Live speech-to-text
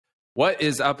What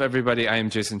is up, everybody? I am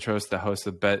Jason Trost, the host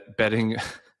of Betting.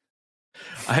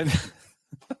 It's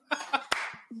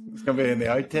going to be in the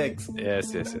outtakes.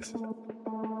 Yes.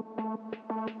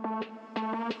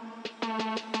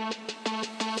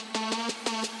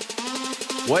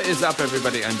 What is up,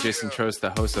 everybody? I'm Jason Trost,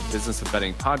 the host of Business of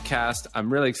Betting podcast. I'm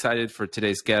really excited for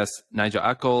today's guest, Nigel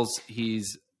Eccles.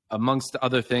 He's, amongst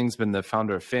other things, been the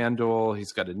founder of FanDuel.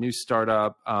 He's got a new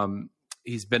startup.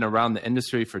 He's been around the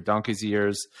industry for donkey's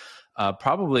years,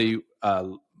 probably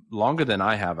longer than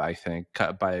I have, I think,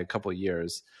 by a couple of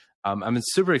years. I'm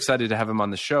super excited to have him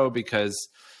on the show because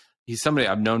he's somebody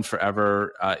I've known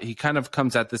forever. He kind of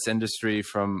comes at this industry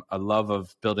from a love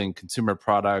of building consumer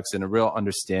products and a real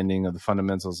understanding of the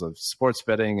fundamentals of sports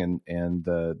betting and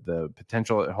the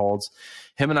potential it holds.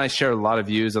 Him and I share a lot of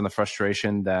views on the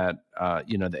frustration that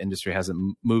the industry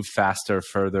hasn't moved faster,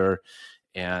 further.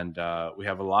 And we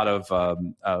have a lot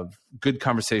of good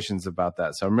conversations about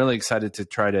that. So I'm really excited to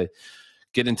try to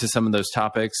get into some of those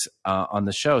topics on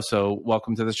the show. So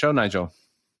welcome to the show, Nigel.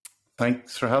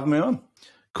 Thanks for having me on.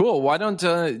 Cool. Why don't,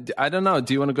 I don't know,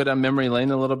 do you want to go down memory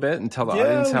lane a little bit and tell the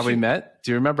audience how we met?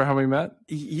 Do you remember how we met?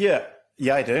 Yeah,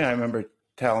 I do. I remember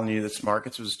telling you that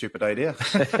markets was a stupid idea.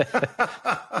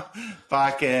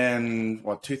 Back in,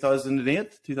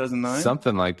 2008, 2009?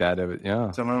 Something like that,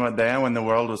 yeah. So I remember then when the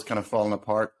world was kind of falling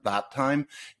apart that time.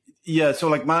 Yeah, so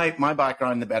like my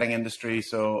background in the betting industry,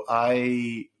 so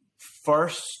I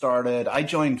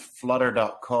joined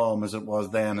Flutter.com as it was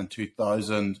then in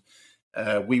 2000.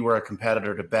 We were a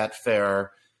competitor to Betfair.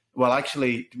 Well,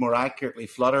 actually, more accurately,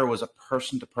 Flutter was a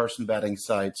person-to-person betting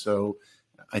site. So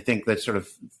I think that sort of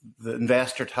the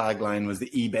investor tagline was the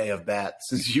eBay of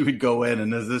bets. As you would go in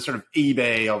and there's this sort of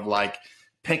eBay of like,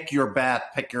 pick your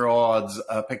bet, pick your odds,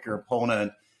 pick your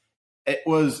opponent. It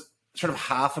was sort of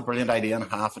half a brilliant idea and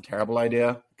half a terrible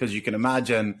idea, because you can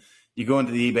imagine you go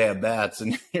into the eBay of bets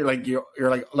and you're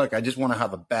like, look, I just want to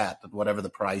have a bet at whatever the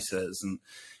price is.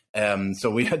 And so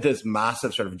we had this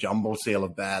massive sort of jumble sale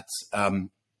of bets.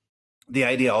 The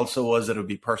idea also was that it would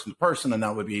be person to person and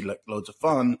that would be like loads of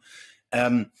fun.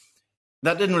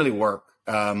 That didn't really work.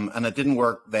 And it didn't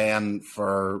work then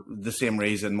for the same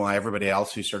reason why everybody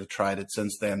else who sort of tried it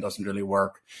since then doesn't really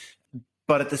work.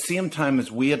 But at the same time as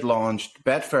we had launched,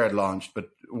 Betfair had launched, but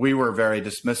we were very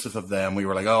dismissive of them. We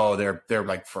were like, oh, they're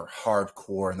like for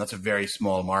hardcore, and that's a very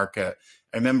small market.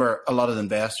 I remember a lot of the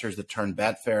investors that turned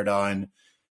Betfair down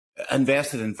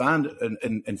invested in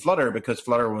Flutter, because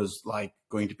Flutter was like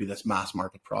going to be this mass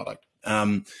market product.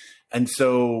 And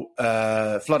so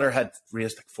Flutter had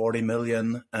raised like 40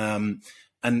 million.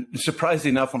 And surprisingly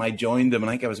enough, when I joined them,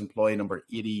 I think I was employee number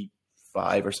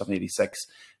 85 or something, 86.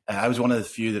 I was one of the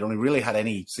few that only really had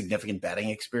any significant betting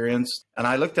experience. And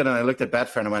I looked at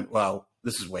Betfair and I went, wow,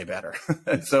 this is way better.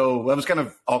 And so that was kind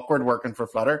of awkward working for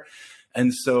Flutter.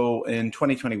 And so in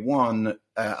 2021,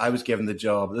 I was given the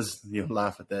job. You'll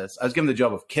laugh at this. I was given the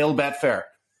job of kill Betfair.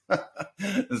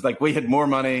 It's like we had more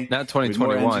money. Not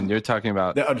 2021. You're talking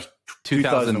about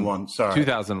 2001. Sorry,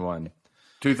 2001.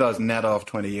 2000 net off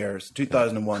 20 years.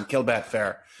 2001. Kill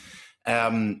Betfair.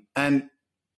 And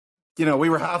we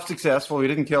were half successful. We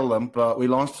didn't kill them, but we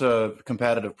launched a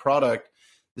competitive product.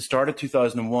 The start of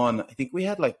 2001, I think we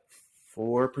had like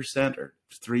 4% or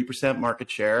 3% market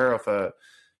share of a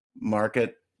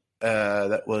market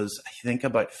that was, I think,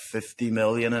 about 50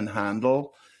 million in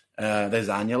handle. That is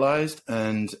annualized.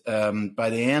 And by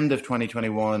the end of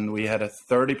 2021, we had a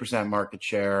 30% market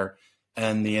share,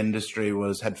 and the industry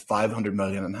had 500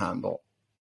 million in handle.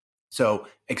 So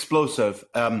explosive.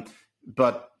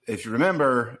 But if you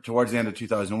remember, towards the end of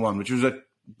 2001, which was a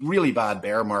really bad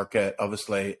bear market,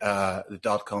 obviously, the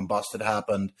dot-com bust had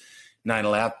happened.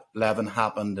 9/11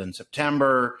 happened in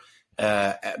September.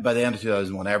 By the end of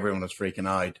 2001, everyone was freaking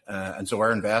out. And so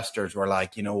our investors were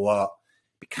like, you know what?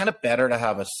 It'd be kind of better to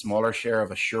have a smaller share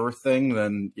of a sure thing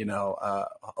than,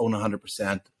 own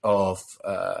 100% of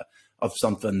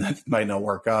something that might not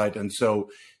work out. And so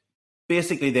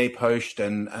basically they pushed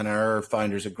and our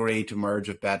founders agreed to merge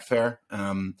with Betfair.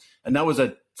 And that was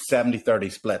a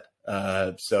 70-30 split.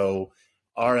 So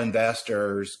our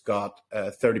investors got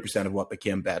 30% of what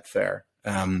became Betfair.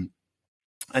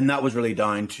 And that was really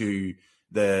down to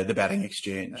the betting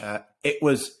exchange. It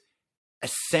was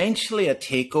essentially a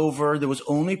takeover. There was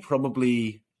only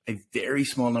probably a very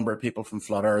small number of people from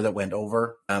Flutter that went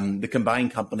over. The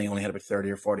combined company only had about 30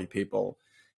 or 40 people.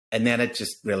 And then it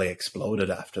just really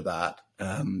exploded after that.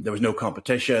 There was no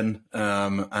competition,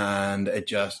 and it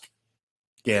just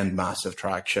gained massive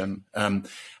traction.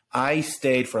 I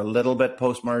stayed for a little bit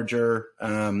post-merger,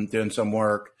 doing some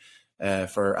work.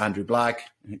 for Andrew Black.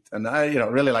 And I,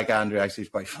 really like Andrew. Actually,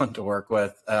 he's quite fun to work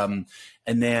with. And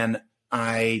then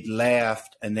I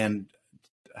left and then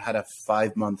had a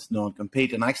 5 month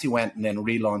non-compete, and actually went and then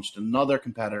relaunched another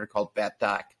competitor called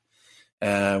Betdaq,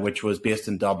 which was based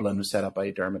in Dublin, was set up by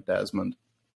Dermot Desmond.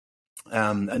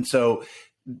 And so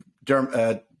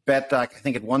Betdaq, I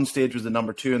think at one stage was the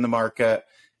number 2 in the market.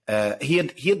 He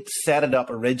had set it up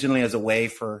originally as a way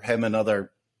for him and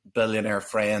other billionaire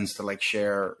friends to like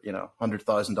share,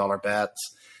 $100,000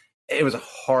 bets. It was a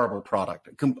horrible product,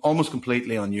 almost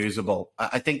completely unusable.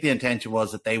 I think the intention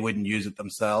was that they wouldn't use it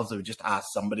themselves. They would just ask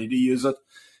somebody to use it.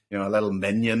 A little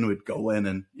minion would go in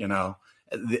and,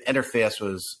 the interface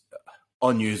was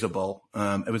unusable.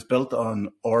 It was built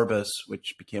on Orbis,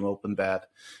 which became OpenBet.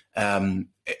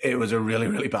 It was a really,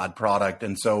 really bad product.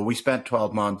 And so we spent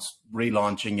 12 months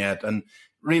relaunching it, and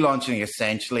relaunching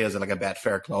essentially as like a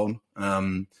Betfair clone.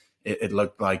 It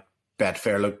looked like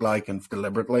Betfair looked like, and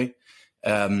deliberately.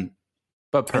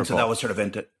 But purple. And so that was sort of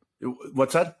into,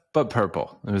 what's that? But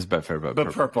purple. It was Betfair, but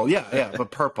purple. Purple. Yeah, but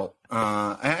purple.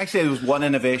 Actually, there was one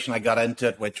innovation I got into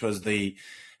it, which was the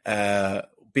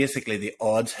basically the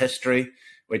odds history,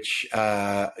 which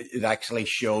it actually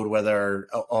showed whether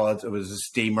odds, it was a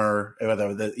steamer,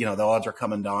 whether the odds are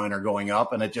coming down or going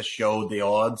up, and it just showed the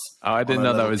odds. Oh, I didn't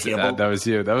know that was you.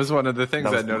 That was one of the things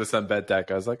I noticed on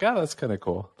Betdaq. I was like, oh, that's kind of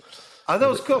cool. Oh, that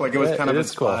was cool. Like it was kind of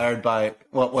inspired by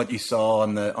what you saw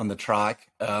on the track.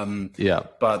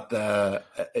 But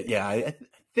I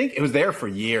think it was there for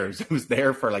years. It was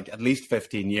there for like at least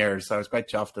 15 years. So I was quite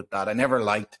chuffed at that. I never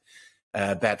liked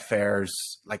Betfair's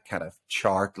like kind of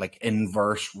chart, like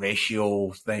inverse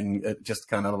ratio thing. It just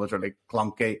kind of was really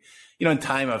clunky. In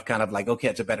time I've kind of like, okay,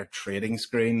 it's a better trading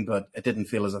screen, but it didn't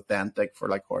feel as authentic for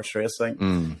like horse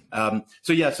racing.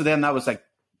 So then that was like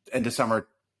in the summer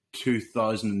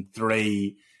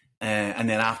 2003, and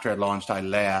then after it launched I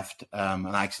left and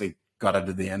I actually got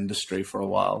into the industry for a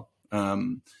while,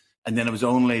 and then it was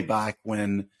only back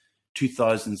when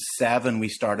 2007 we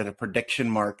started a prediction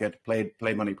market, play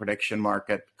money prediction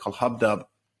market called Hubdub,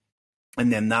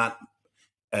 and then that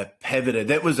pivoted.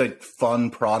 It was a fun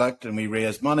product and we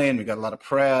raised money and we got a lot of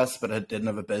press, but it didn't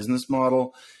have a business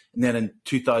model. And then in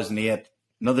 2008,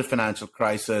 another financial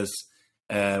crisis.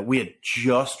 We had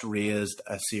just raised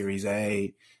a Series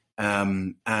A,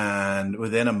 and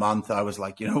within a month I was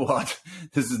like, you know what,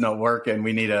 this is not working.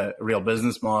 We need a real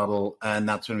business model, and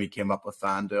that's when we came up with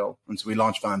FanDuel. And so we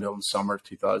launched FanDuel in summer of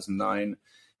 2009.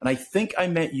 And I think I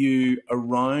met you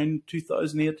around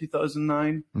 2008,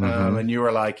 2009, and you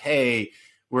were like, hey,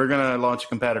 we're going to launch a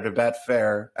competitor,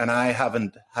 Betfair, and I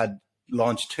haven't had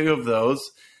launched 2 of those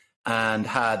and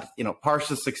had,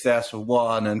 partial success with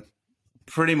one and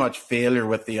pretty much failure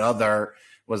with the other.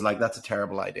 Was like, that's a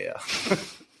terrible idea.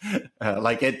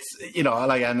 Like it's,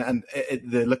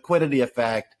 the liquidity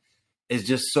effect is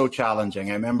just so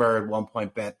challenging. I remember at one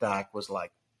point Betdaq was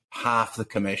like half the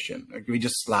commission. Like we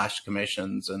just slashed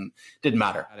commissions and didn't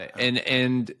matter.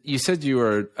 And you said you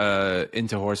were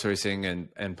into horse racing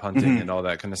and punting and all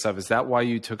that kind of stuff. Is that why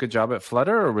you took a job at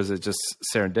Flutter, or was it just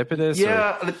serendipitous?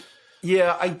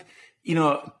 Yeah.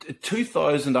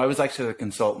 2000, I was actually at a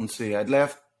consultancy. I'd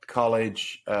left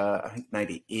college, I think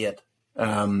 98.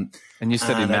 And you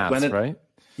studied maths, right?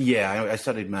 Yeah, I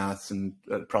studied maths and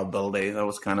probability. That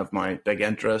was kind of my big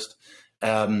interest.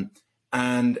 And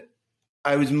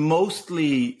I was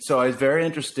I was very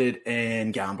interested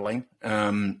in gambling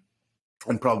and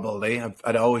probability.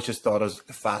 I'd always just thought it was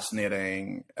a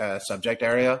fascinating subject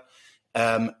area.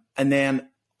 And then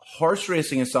horse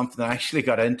racing is something I actually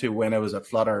got into when I was at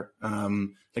Flutter.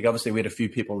 Like obviously we had a few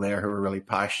people there who were really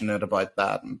passionate about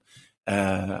that, and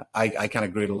I kind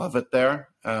of grew to love it there.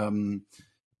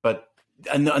 But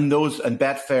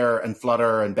Betfair and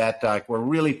Flutter and Betdaq were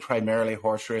really primarily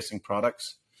horse racing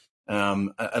products.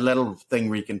 A little thing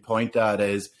we can point at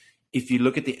is if you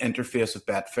look at the interface of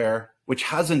Betfair, which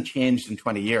hasn't changed in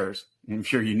 20 years, I'm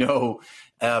sure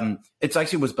it's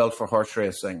actually was built for horse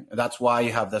racing. That's why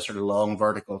you have this sort of long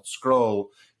vertical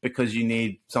scroll, because you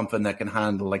need something that can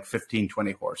handle like 15,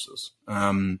 20 horses.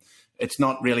 It's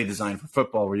not really designed for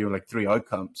football where you have like 3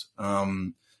 outcomes.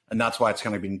 And that's why it's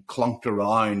kind of been clunked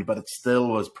around, but it still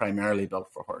was primarily built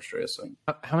for horse racing.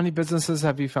 How many businesses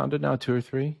have you founded now? 2 or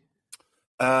 3?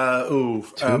 So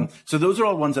those are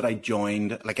all ones that I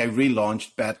joined. Like I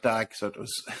relaunched Betdaq, so it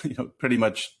was pretty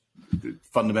much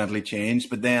fundamentally changed.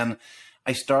 But then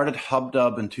I started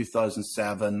Hubdub in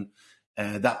 2007.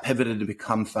 That pivoted to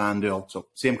become FanDuel. So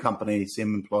same company,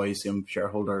 same employees, same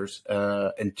shareholders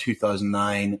in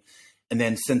 2009. And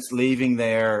then since leaving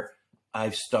there,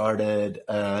 I've started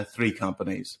 3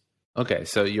 companies. Okay,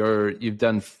 so you've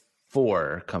done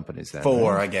 4 companies then.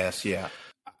 4, right? I guess. Yeah.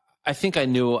 I think I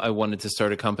knew I wanted to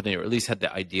start a company, or at least had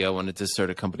the idea I wanted to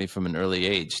start a company from an early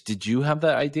age. Did you have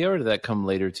that idea, or did that come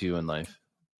later to you in life?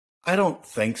 I don't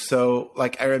think so.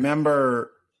 Like, I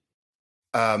remember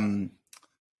one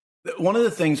of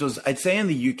the things was, I'd say in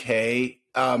the UK,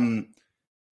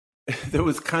 there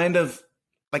was kind of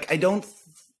like,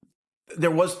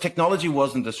 technology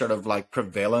wasn't a sort of like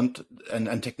prevalent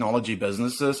and technology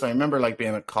businesses. I remember like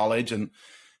being at college and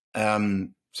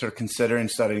sort of considering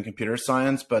studying computer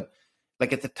science, but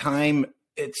like at the time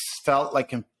it felt like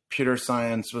computer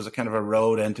science was a kind of a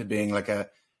road into being like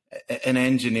an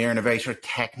engineer in a very sort of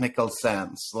technical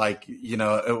sense. Like, you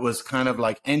know, it was kind of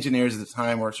like engineers at the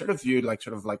time were sort of viewed like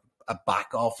sort of like a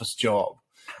back office job.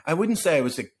 I wouldn't say I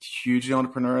was like hugely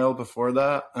entrepreneurial before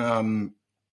that. And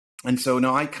so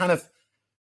no,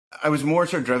 I was more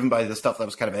sort of driven by the stuff that I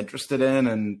was kind of interested in,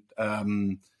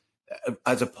 and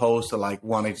as opposed to like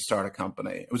wanting to start a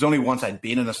company. It was only once I'd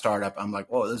been in a startup, I'm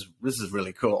like, whoa, this is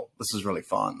really cool. This is really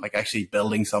fun. Like actually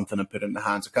building something and put it in the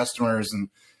hands of customers and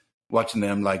watching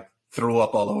them like throw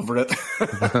up all over it.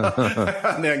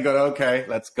 And then go, okay,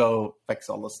 let's go fix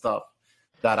all the stuff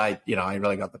that I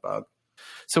really got the bug.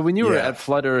 So when you were at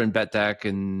Flutter and Betdaq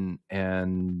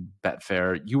and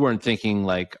Betfair, you weren't thinking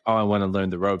like, oh, I want to learn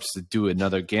the ropes to do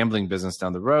another gambling business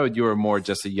down the road. You were more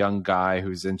just a young guy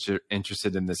who's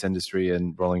interested in this industry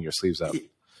and rolling your sleeves up.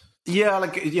 Yeah,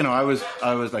 like, you know, I was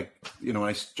like, you know, when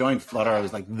I joined Flutter, I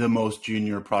was like the most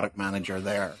junior product manager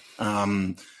there.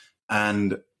 And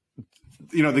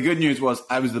you know, the good news was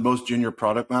I was the most junior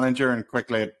product manager, and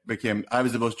quickly it became I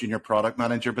was the most junior product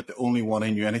manager, but the only one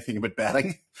who knew anything about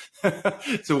betting.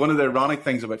 So one of the ironic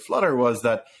things about Flutter was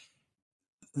that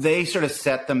they sort of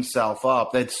set themselves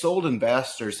up. They'd sold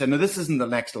investors, said, no, this isn't the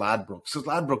next Ladbrokes. Because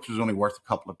Ladbrokes was only worth a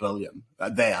couple of billion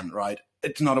then, right?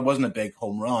 It wasn't a big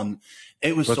home run.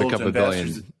 It was sold to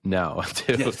investors. No,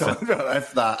 too. Yeah,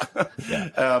 that's that.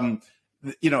 Yeah.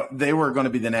 You know, they were going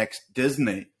to be the next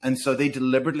Disney. And so they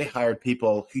deliberately hired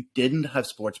people who didn't have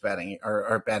sports betting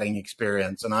or betting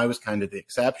experience. And I was kind of the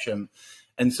exception.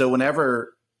 And so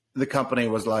whenever the company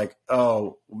was like,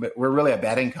 oh, we're really a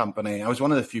betting company, I was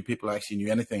one of the few people who actually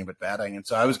knew anything about betting. And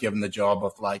so I was given the job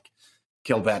of like,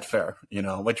 kill Betfair, you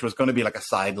know, which was going to be like a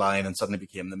sideline and suddenly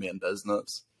became the main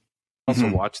business. Also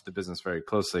watched the business very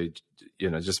closely,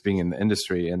 you know, just being in the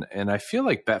industry. And I feel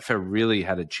like Betfair really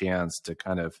had a chance to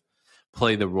kind of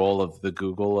play the role of the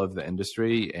Google of the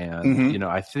industry. And, you know,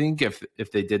 I think if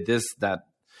they did this, that,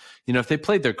 you know, if they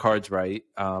played their cards right,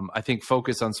 I think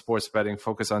focus on sports betting,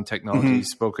 focus on technology,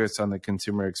 focus on the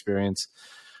consumer experience,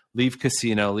 leave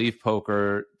casino, leave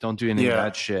poker, don't do any of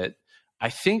that shit. I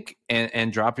think,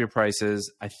 and drop your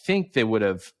prices, I think they would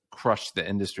have crushed the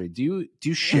industry. Do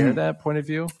you share that point of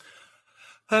view?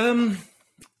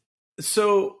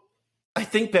 So I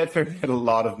think Betfair made a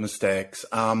lot of mistakes.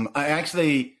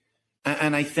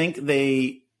 I think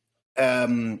they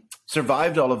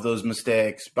survived all of those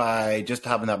mistakes by just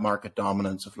having that market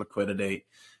dominance of liquidity.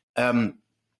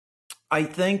 I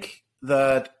think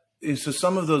that so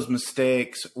some of those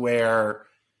mistakes were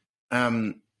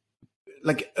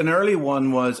like an early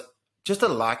one was just a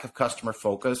lack of customer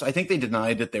focus. I think they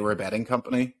denied that they were a betting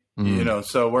company, you know,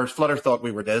 so whereas Flutter thought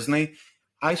we were Disney,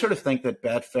 I sort of think that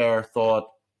Betfair thought,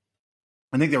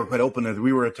 I think they were quite open that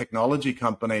we were a technology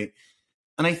company.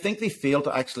 And I think they failed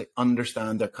to actually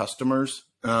understand their customers.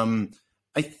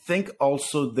 I think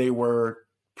also they were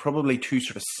probably too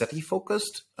sort of city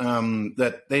focused,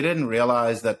 that they didn't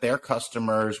realize that their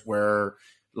customers were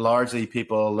largely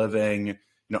people living, you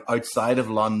know, outside of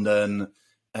London.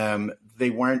 They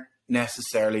weren't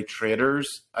necessarily traders.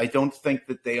 I don't think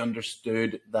that they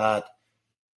understood that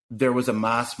there was a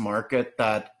mass market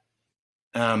that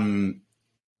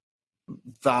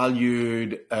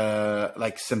valued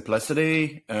like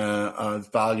simplicity,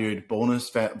 valued bonus,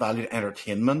 valued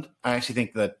entertainment. I actually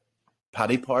think that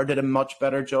Paddy Power did a much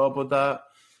better job with that.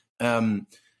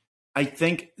 I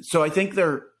think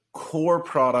their core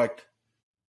product,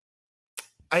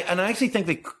 I actually think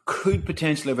they could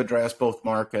potentially have addressed both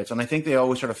markets, and I think they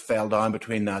always sort of fell down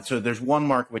between that. So there's one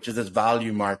market which is this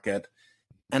value market,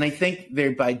 and I think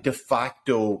they by de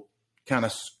facto kind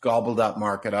of gobbled that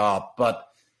market up, but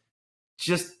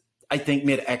just, I think,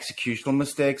 made executional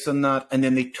mistakes on that. And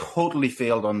then they totally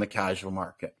failed on the casual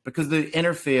market because the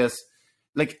interface,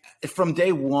 like from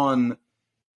day one,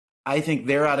 I think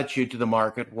their attitude to the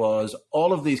market was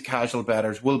all of these casual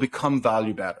bettors will become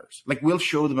value bettors. Like we'll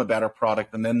show them a better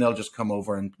product and then they'll just come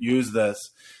over and use this.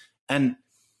 And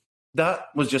that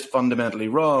was just fundamentally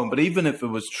wrong. But even if it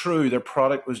was true, their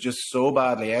product was just so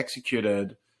badly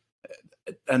executed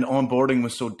and onboarding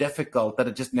was so difficult that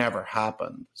it just never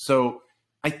happened. So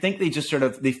I think they just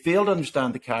they failed to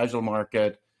understand the casual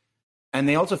market, and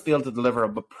they also failed to deliver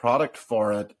a product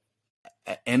for it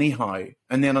anyhow.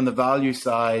 And then on the value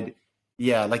side,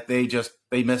 yeah, like they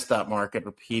missed that market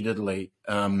repeatedly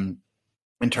in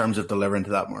terms of delivering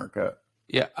to that market.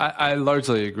 Yeah, I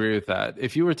largely agree with that.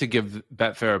 If you were to give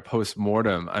Betfair a post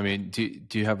mortem, I mean, do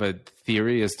you have a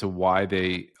theory as to why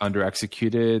they under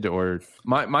executed? Or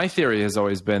my theory has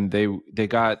always been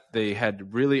they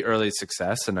had really early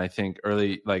success, and I think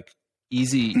early, like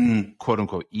easy, quote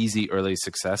unquote easy early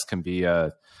success can be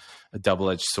a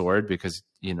double-edged sword, because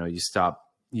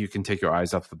you can take your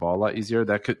eyes off the ball a lot easier.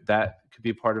 That could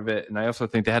be part of it. And I also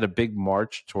think they had a big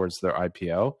march towards their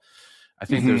IPO. I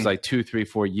think there's like 2, 3,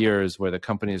 4 years where the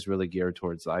company is really geared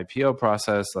towards the IPO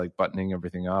process, like buttoning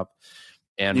everything up.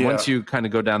 And once you kind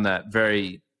of go down that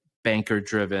very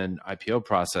banker-driven IPO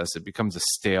process, it becomes a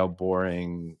stale,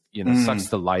 boring, sucks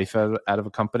the life out of a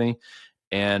company.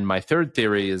 And my third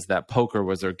theory is that poker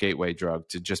was their gateway drug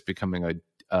to just becoming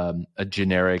a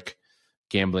generic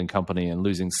gambling company and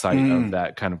losing sight of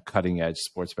that kind of cutting-edge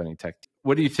sports betting tech.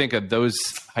 What do you think of those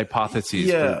hypotheses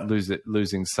for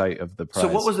losing sight of the prize? So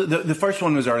what was the first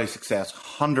one was early success,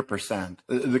 100%.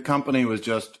 The company was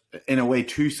just, in a way,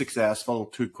 too successful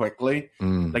too quickly.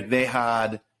 Like they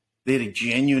had a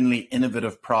genuinely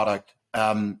innovative product.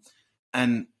 And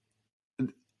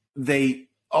they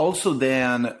also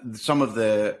then, some of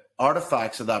the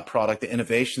artifacts of that product, the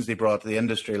innovations they brought to the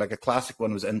industry, like a classic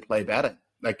one was in-play betting.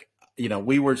 Like,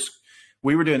 we were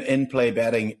doing in-play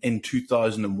betting in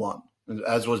 2001.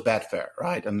 As was Betfair,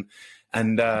 right?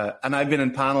 And I've been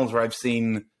in panels where I've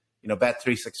seen,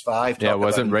 Bet365. Yeah,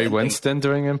 wasn't Ray Winston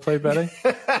doing in-play betting?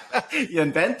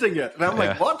 Inventing it. And I'm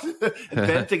like, what?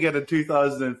 Inventing it in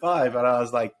 2005. And I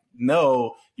was like,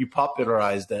 no, you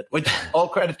popularized it, which all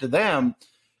credit to them.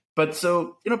 But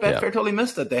so, Betfair totally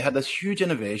missed it. They had this huge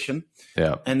innovation,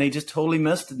 and they just totally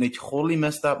missed it. And they totally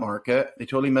missed that market. They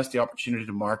totally missed the opportunity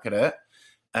to market it.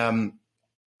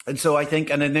 And so I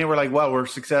think, and then they were like, well, we're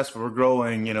successful, we're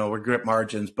growing, we're grip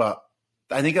margins, but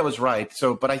I think that was right.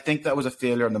 So, but I think that was a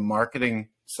failure on the marketing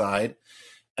side.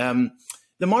 The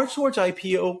march towards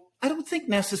IPO, I don't think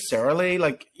necessarily,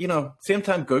 same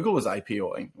time Google was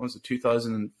IPOing. What was it,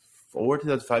 2004,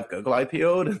 2005, Google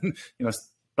IPO'd and,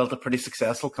 built a pretty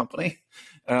successful company.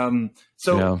 I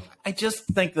just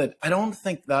think that, I don't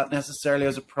think that necessarily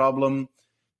is a problem.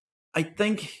 I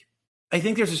think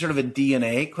there's a sort of a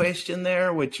DNA question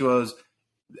there, which was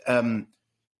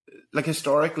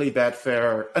historically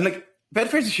Betfair, and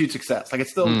Betfair's a huge success. Like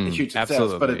it's still a huge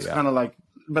success, but it's kind of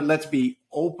but let's be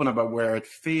open about where it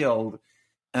failed.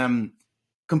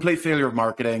 Complete failure of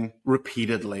marketing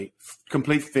repeatedly,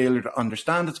 complete failure to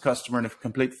understand its customer, and a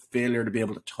complete failure to be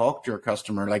able to talk to your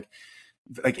customer. Like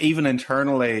even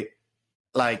internally,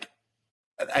 a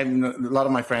lot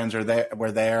of my friends were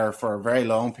there for a very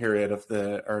long period of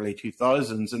the early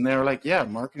 2000s, and they were like, yeah,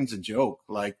 marketing's a joke.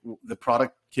 Like the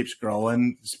product keeps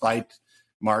growing despite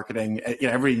marketing,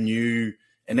 every new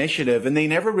initiative, and they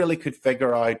never really could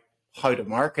figure out how to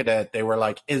market it. They were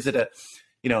like, is it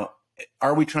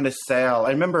are we trying to sell? I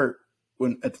remember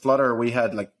when at Flutter, we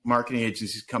had marketing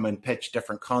agencies come and pitch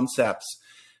different concepts.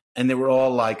 And they were all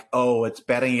like, oh, it's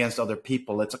betting against other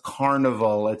people. It's a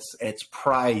carnival. It's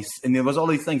price. And there was all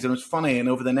these things. And it was funny. And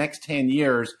over the next 10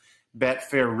 years,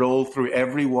 Betfair rolled through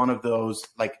every one of those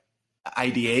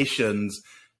ideations,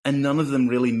 and none of them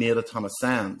really made a ton of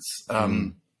sense.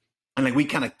 And we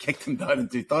kind of kicked them down in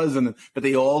 2000, but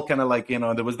they all kind of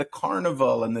there was the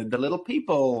carnival and the little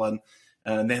people and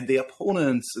then the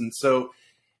opponents. And so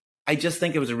I just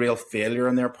think it was a real failure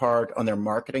on their part, on their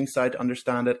marketing side, to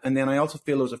understand it. And then I also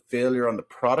feel it was a failure on the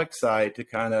product side to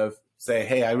kind of say,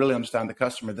 hey, I really understand the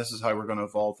customer. This is how we're going to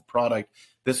evolve the product.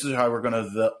 This is how we're going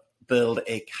to build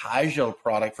a casual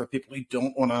product for people who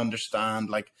don't want to understand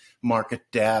market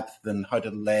depth and how to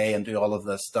lay and do all of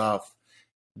this stuff.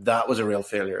 That was a real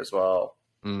failure as well.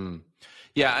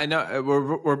 Yeah, I know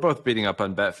we're both beating up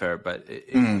on Betfair, but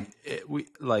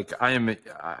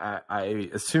I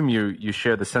assume you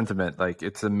share the sentiment.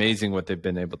 It's amazing what they've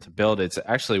been able to build. It's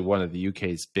actually one of the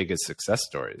UK's biggest success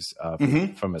stories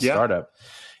from a startup.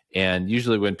 And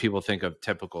usually when people think of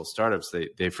typical startups,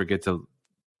 they forget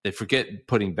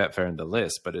putting Betfair in the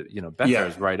list, but Betfair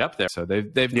is right up there. So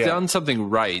they've done something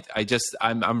right. I'm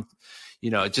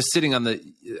just sitting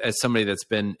as somebody that's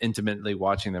been intimately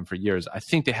watching them for years, I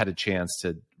think they had a chance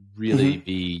to really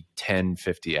be 10,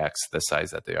 50x the size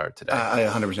that they are today. I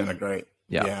 100% agree.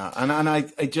 Yeah. And I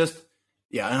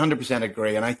 100%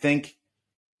 agree. And I think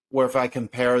if I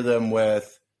compare them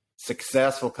with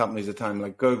successful companies at the time,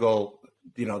 like Google,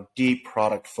 deep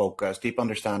product focus, deep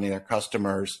understanding of their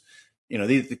customers.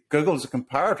 Google is a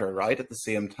comparator, right? At the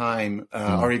same time,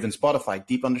 or even Spotify,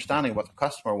 deep understanding of what the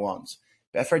customer wants.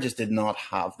 Betfair just did not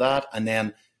have that. And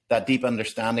then that deep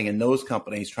understanding in those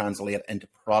companies translate into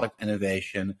product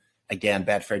innovation. Again,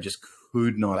 Betfair just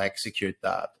could not execute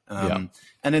that. And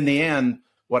in the end,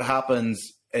 what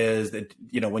happens is that,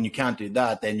 when you can't do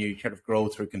that, then you kind of grow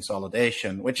through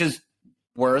consolidation, which is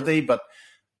worthy. But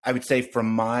I would say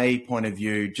from my point of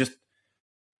view, just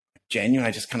genuine,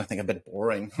 I just kind of think a bit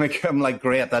boring. Like, I'm like,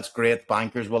 great, that's great.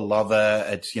 Bankers will love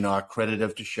it. It's,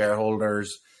 accreditive to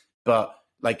shareholders. But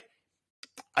like,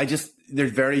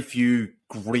 there's very few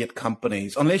great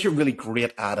companies, unless you're really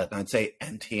great at it. And I'd say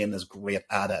Entain is great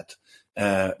at it,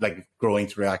 like growing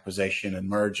through acquisition and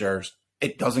mergers.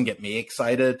 It doesn't get me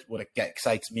excited. What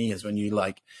excites me is when you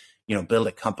build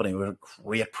a company with a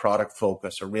great product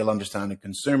focus, a real understanding of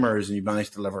consumers, and you manage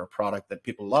to deliver a product that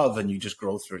people love, and you just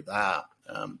grow through that.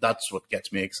 That's what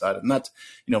gets me excited. And that's,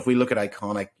 if we look at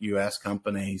iconic US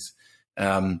companies,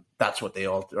 that's what they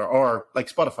all do. Or like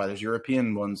Spotify, there's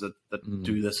European ones that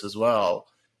do this as well.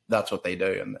 That's what they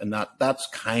do. And that's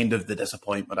kind of the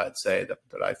disappointment, I'd say,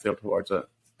 that I feel towards it.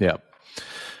 Yeah,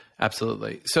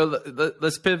 absolutely. So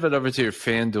let's pivot over to your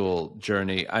FanDuel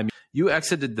journey. I mean, you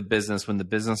exited the business when the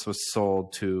business was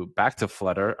sold back to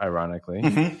Flutter,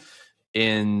 ironically.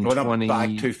 In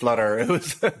back to Flutter. It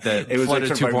was Flutter sort of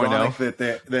 2.0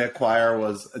 that the acquire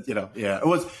was, it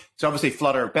was. So obviously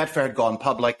Flutter, Betfair had gone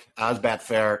public as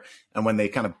Betfair, and when they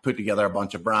kind of put together a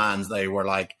bunch of brands, they were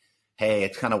like, hey,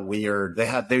 it's kind of weird.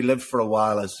 They lived for a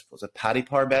while as, was it Paddy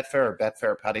Power Betfair or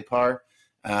Betfair Paddy Power?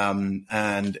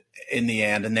 And in the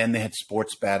end, and then they had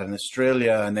Sportsbet in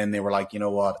Australia, and then they were like, you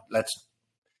know what,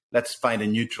 let's find a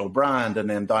neutral brand. And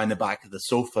then down the back of the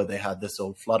sofa, they had this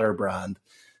old Flutter brand.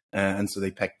 And so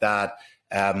they picked that.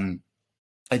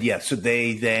 So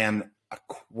they then,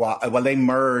 they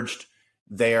merged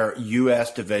their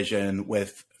US division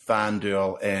with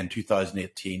FanDuel in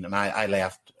 2018. And I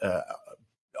left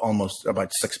almost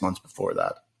about 6 months before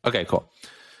that. Okay, cool.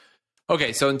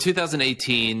 Okay, so in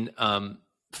 2018,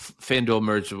 FanDuel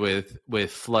merged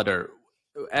with Flutter.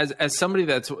 As somebody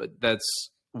that's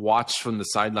watched from the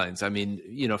sidelines, I mean,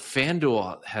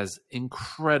 FanDuel has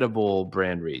incredible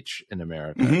brand reach in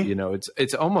America.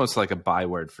 It's almost like a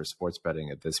byword for sports betting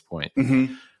at this point.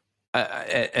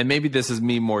 And maybe this is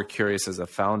me more curious as a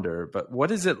founder, but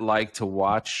what is it like to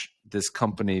watch this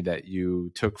company that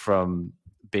you took from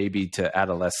baby to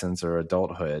adolescence or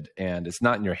adulthood, and it's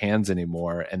not in your hands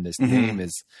anymore, and this name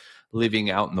is living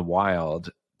out in the wild,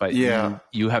 but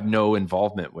you have no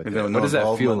involvement with it? What does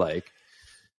that feel like?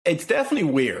 It's definitely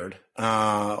weird.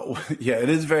 It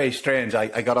is very strange.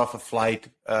 I got off a flight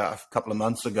a couple of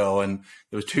months ago, and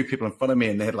there was two people in front of me,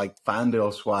 and they had like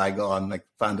FanDuel swag on, like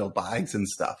FanDuel bags and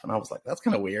stuff. And I was like, that's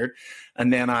kind of weird.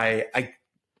 And then I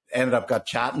ended up got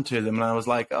chatting to them, and I was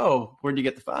like, oh, where'd you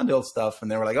get the FanDuel stuff?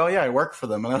 And they were like, oh yeah, I work for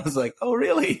them. And I was like, oh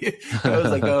really? I was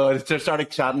like, oh, I just started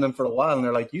chatting to them for a while, and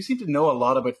they're like, you seem to know a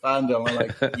lot about FanDuel. And I'm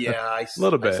like, yeah, I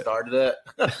started it.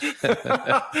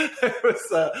 It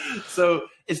was, so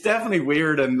it's definitely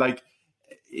weird. And like,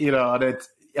 and it's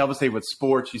obviously with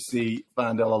sports, you see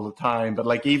FanDuel all the time, but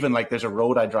like, even like there's a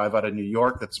road I drive out of New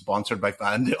York that's sponsored by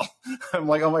FanDuel. I'm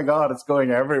like, oh my God, it's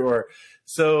going everywhere.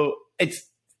 So it's,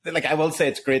 like, I will say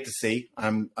it's great to see.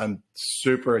 I'm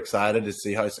super excited to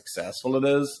see how successful it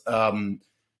is. I'm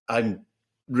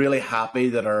really happy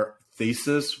that our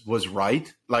thesis was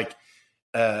right. Like,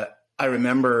 I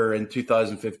remember in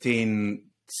 2015,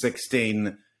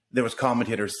 16, there was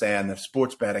commentators saying if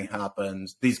sports betting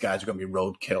happens, these guys are going to be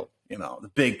roadkill.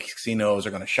 The big casinos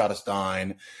are going to shut us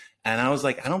down. And I was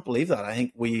like, I don't believe that. I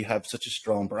think we have such a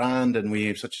strong brand, and we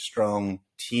have such a strong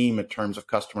team in terms of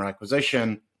customer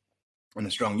acquisition and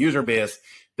a strong user base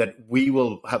that we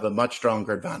will have a much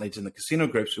stronger advantage than the casino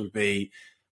groups would be.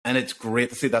 And it's great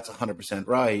to see that's 100%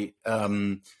 right.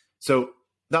 So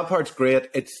that part's great.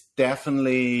 It's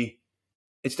definitely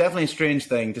a strange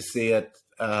thing to see it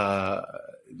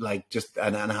like just,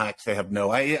 and hacks they have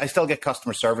no, I still get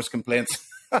customer service complaints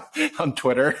on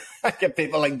Twitter. I get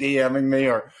people like DMing me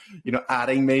or,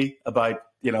 adding me about,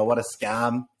 what a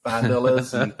scam FanDuel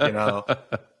is. And,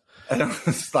 and I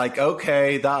was like,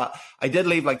 okay, that I did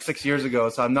leave like 6 years ago,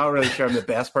 so I'm not really sure I'm the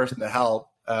best person to help.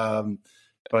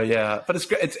 But yeah, but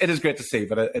it is great to see,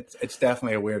 but it's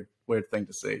definitely a weird thing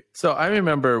to see. So I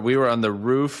remember we were on the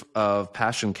roof of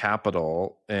Passion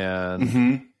Capital,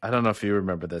 and I don't know if you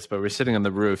remember this, but we were sitting on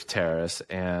the roof terrace,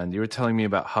 and you were telling me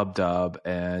about Hubdub,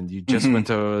 and you just went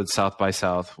to South by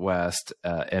Southwest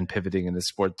and pivoting into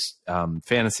sports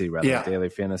fantasy, rather daily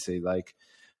fantasy. Like,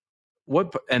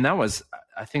 and that was,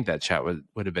 I think that chat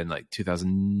would have been like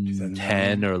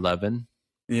 2010 or 11.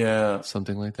 Yeah.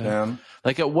 Something like that. Yeah.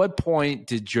 Like at what point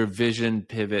did your vision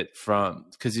pivot from,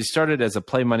 because you started as a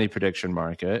play money prediction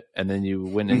market and then you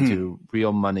went into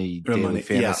real money daily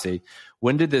fantasy. Yeah.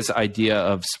 When did this idea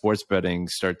of sports betting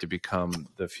start to become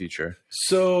the future?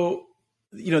 So,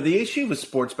 the issue with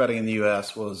sports betting in the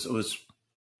US was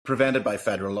prevented by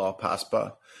federal law,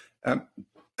 PASPA.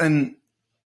 And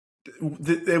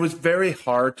it was very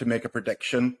hard to make a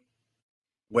prediction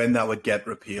when that would get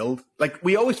repealed. Like,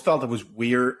 we always felt it was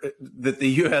weird that the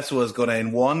US was going to,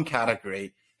 in one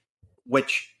category,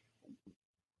 which,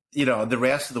 the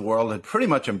rest of the world had pretty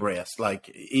much embraced, like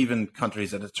even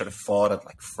countries that had sort of fought it,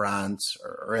 like France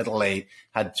or Italy,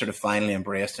 had sort of finally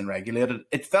embraced and regulated.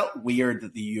 It felt weird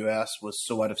that the US was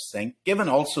so out of sync, given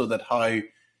also that how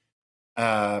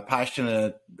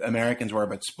passionate Americans were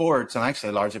about sports, and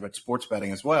actually largely about sports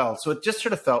betting as well. So it just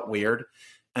sort of felt weird.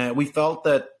 We felt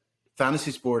that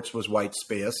fantasy sports was white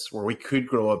space where we could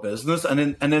grow a business. And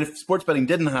then if sports betting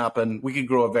didn't happen, we could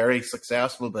grow a very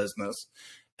successful business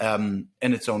in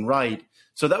its own right.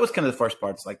 So that was kind of the first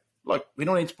part. It's like, look, we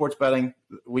don't need sports betting.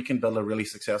 We can build a really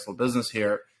successful business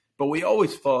here. But we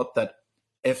always thought that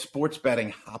if sports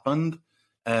betting happened,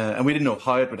 and we didn't know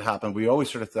how it would happen, we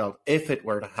always sort of felt if it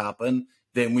were to happen,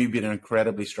 then we'd be in an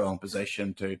incredibly strong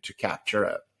position to capture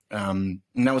it. And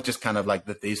that was just kind of like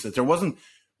the thesis. There wasn't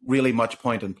really much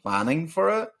point in planning for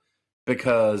it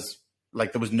because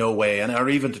like there was no way, or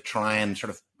even to try and sort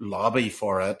of lobby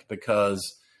for it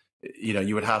because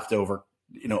you would have to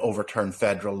overturn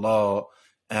federal law.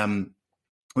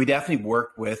 We definitely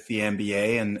worked with the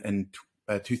NBA in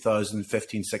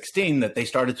 2015-16 that they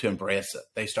started to embrace it.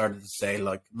 They started to say,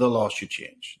 like, the law should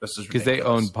change. This is because they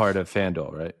own part of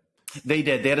FanDuel, right? They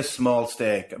did. They had a small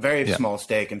stake, a very small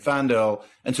stake in FanDuel,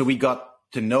 and so we got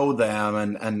to know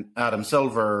them. And Adam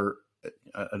Silver,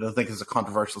 I don't think it's a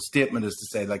controversial statement, is to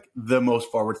say like the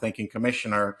most forward-thinking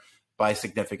commissioner by a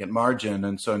significant margin.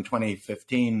 And so in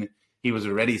 2015, he was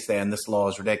already saying this law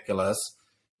is ridiculous.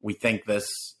 We think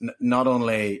this, not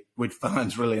only would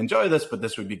fans really enjoy this, but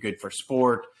this would be good for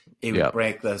sport. It would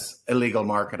break this illegal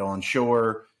market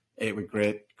onshore. It would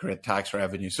create tax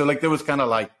revenue. So like there was kind of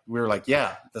like, we were like,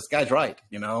 yeah, this guy's right,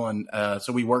 and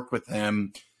so we worked with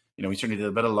him. We certainly did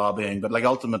a bit of lobbying, but like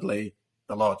ultimately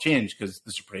the law changed because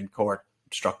the Supreme Court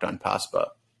struck down PASPA.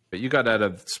 But you got out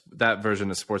of that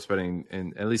version of sports betting,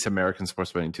 in at least American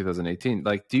sports betting, in 2018.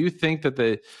 Like, do you think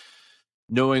that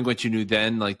knowing what you knew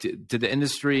then, like, did the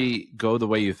industry go the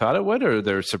way you thought it would, or are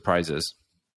there surprises?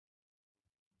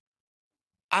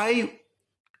 I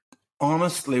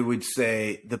honestly would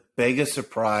say the biggest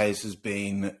surprise has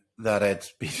been that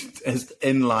it's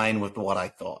in line with what I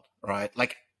thought, right?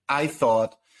 Like, I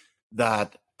thought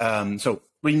that, so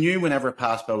we knew whenever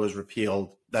PASPA was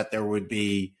repealed that there would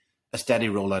be a steady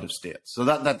rollout of states. So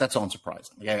that's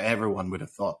unsurprising. Like, everyone would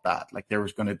have thought that, like, there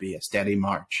was going to be a steady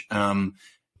march.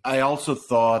 I also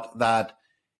thought that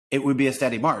it would be a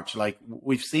steady march. Like,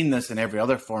 we've seen this in every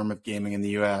other form of gaming in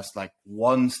the US. Like,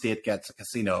 one state gets a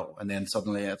casino and then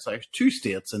suddenly it's like 2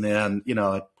 states and then, it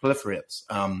proliferates.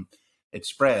 It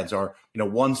spreads, or,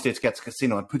 one state gets a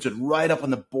casino and puts it right up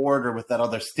on the border with that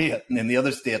other state. And then the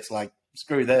other state's like,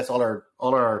 screw this, all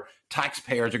our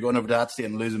taxpayers are going over to that state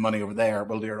and losing money over there.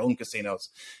 We'll do our own casinos.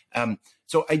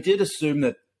 So I did assume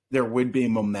that there would be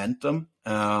momentum,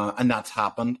 and that's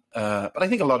happened. But I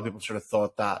think a lot of people sort of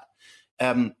thought that.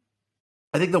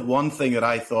 I think the one thing that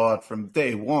I thought from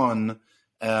day one,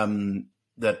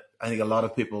 that I think a lot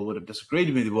of people would have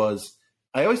disagreed with me was,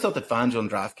 I always thought that FanDuel and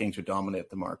DraftKings would dominate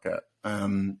the market.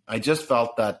 I just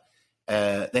felt that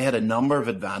they had a number of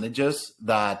advantages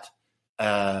that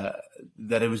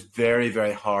it was very,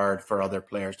 very hard for other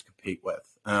players to compete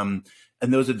with. And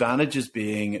those advantages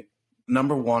being,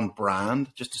 number one,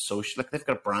 brand, just associate. Like, they've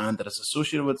got a brand that is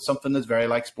associated with something that's very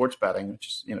like sports betting, which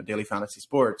is, daily fantasy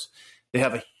sports. They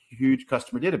have a huge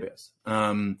customer database.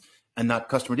 And that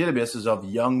customer database is of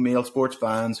young male sports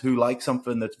fans who like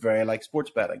something that's very like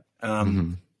sports betting.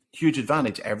 Huge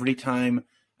advantage. Every time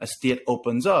a state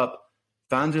opens up,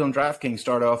 FanDuel and DraftKings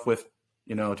start off with,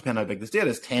 depending on how big the state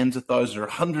is, tens of thousands or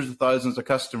hundreds of thousands of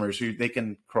customers who they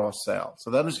can cross-sell.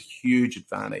 So that is a huge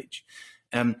advantage.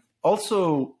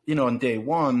 Also, on day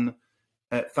one,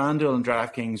 FanDuel and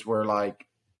DraftKings were like,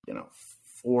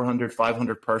 400,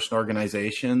 500 person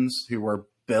organizations who were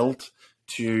built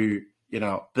to,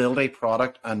 build a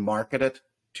product and market it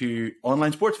to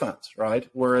online sports fans, right?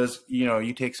 Whereas,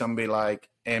 you take somebody like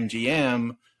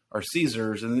MGM or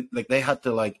Caesars, and like they had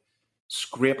to like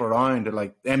scrape around, and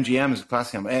like MGM is a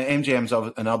classic. MGM's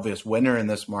an obvious winner in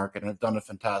this market and have done a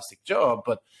fantastic job,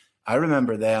 but I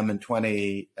remember them in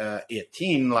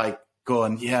 2018, like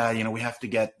going, yeah, you know, we have to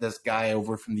get this guy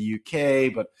over from the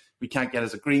UK, but we can't get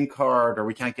his green card or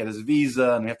we can't get his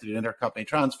visa and we have to do an intercompany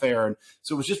transfer. And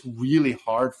so it was just really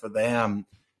hard for them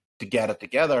to get it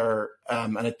together.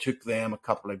 And it took them a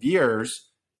couple of years.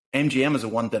 MGM is the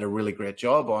one that did a really great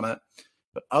job on it.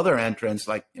 But other entrants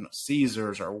like, you know,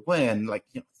 Caesars or Wynn, like,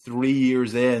 you know, 3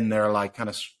 years in, they're like kind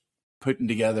of putting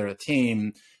together a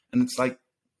team. And it's like,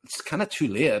 it's kind of too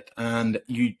late. And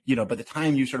you know, by the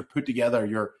time you sort of put together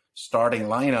your starting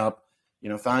lineup, you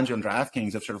know, FanDuel and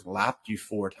DraftKings have sort of lapped you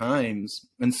 4 times.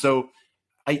 And so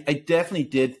I definitely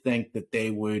did think that they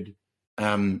would,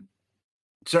 you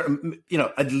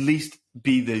know, at least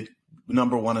be the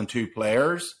number 1 and 2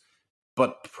 players,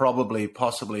 but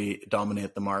possibly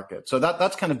dominate the market. So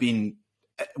that's kind of been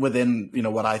within, you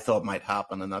know, what I thought might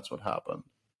happen, and that's what happened.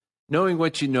 Knowing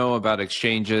what you know about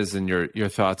exchanges and your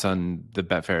thoughts on the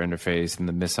Betfair interface and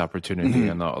the missed opportunity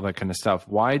and all that kind of stuff,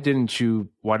 why didn't you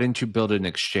build an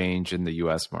exchange in the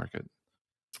U.S. market?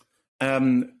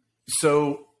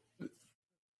 So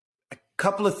a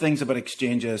couple of things about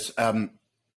exchanges.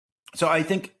 So I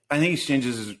think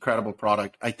exchanges is an incredible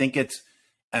product. I think it's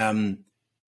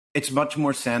much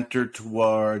more centered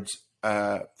towards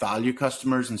value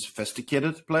customers and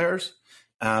sophisticated players.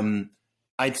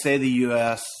 I'd say the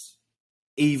US,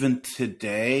 even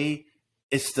today,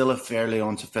 is still a fairly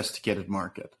unsophisticated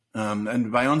market. And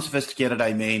by unsophisticated,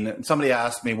 I mean, somebody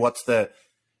asked me, what's the,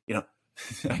 you know,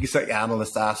 I guess like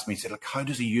analysts asked me, said, like, how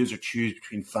does a user choose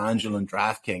between FanDuel and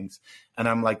DraftKings? And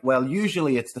I'm like, well,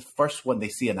 usually it's the first one they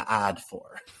see an ad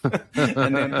for.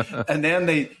 and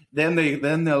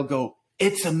then they'll go,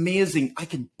 it's amazing. I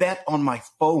can bet on my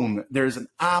phone. There's an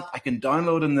app I can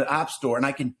download in the App Store and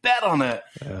I can bet on it.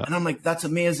 Yeah. And I'm like, that's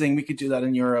amazing. We could do that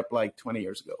in Europe like 20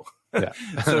 years ago. Yeah.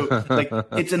 So like,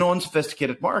 it's an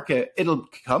unsophisticated market. It'll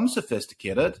become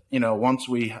sophisticated, you know, once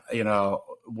we, you know,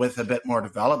 with a bit more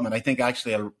development. I think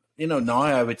actually, you know, now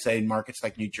I would say markets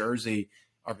like New Jersey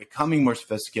are becoming more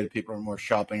sophisticated. People are more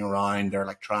shopping around. They're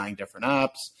like trying different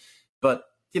apps. But,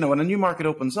 you know, when a new market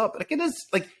opens up, like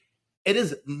it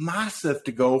is massive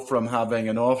to go from having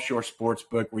an offshore sports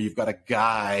book where you've got a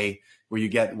guy where you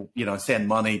get, you know, send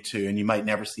money to and you might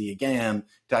never see again,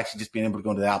 to actually just being able to go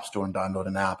into the App Store and download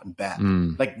an app and bet.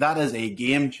 Like that is a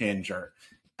game changer.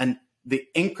 And the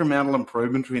incremental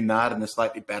improvement between that and a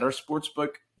slightly better sports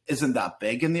book isn't that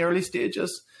big in the early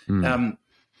stages. And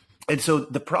so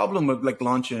the problem with like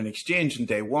launching an exchange in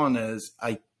day one is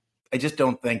I just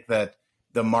don't think that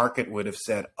the market would have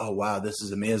said, oh, wow, this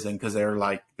is amazing. Because they're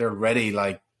just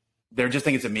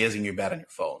think it's amazing you bet on your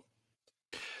phone.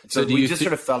 So we just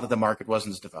sort of felt that the market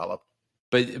wasn't as developed.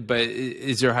 But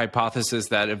is your hypothesis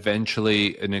that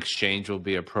eventually an exchange will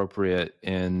be appropriate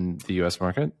in the U.S.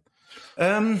 market?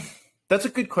 That's a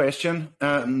good question.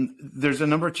 There's a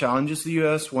number of challenges to the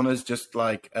U.S. One is just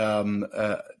like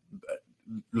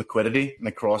liquidity and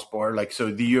the cross-border. Like,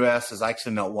 so the US is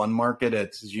actually not one market.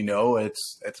 It's, as you know,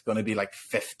 it's going to be like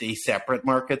 50 separate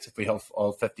markets if we have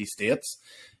all 50 states.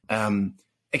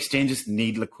 Exchanges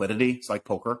need liquidity. It's like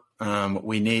poker.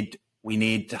 We need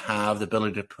to have the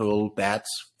ability to pull bets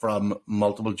from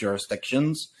multiple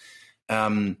jurisdictions.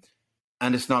 And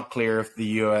it's not clear if the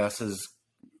US is,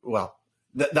 well,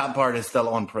 that part is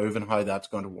still unproven how that's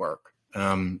going to work.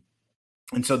 And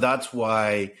so that's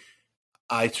why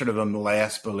I sort of am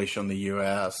less bullish on the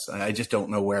US. I just don't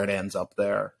know where it ends up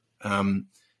there.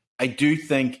 I do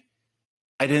think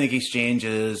exchange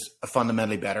is a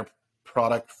fundamentally better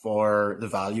product for the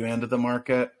value end of the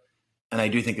market. And I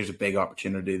do think there's a big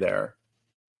opportunity there.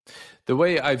 The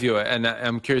way I view it, and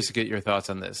I'm curious to get your thoughts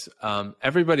on this.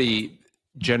 Everybody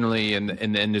generally in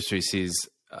the industry sees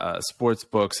sports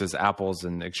books as apples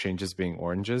and exchanges being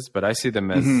oranges, but I see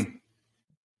them as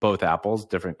both apples,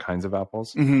 different kinds of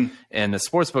apples. And the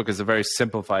sportsbook is a very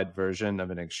simplified version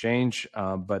of an exchange,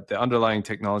 but the underlying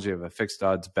technology of a fixed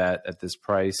odds bet at this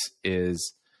price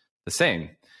is the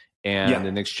same. And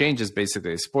an exchange is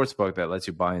basically a sportsbook that lets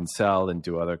you buy and sell and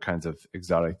do other kinds of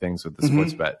exotic things with the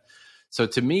sports bet. So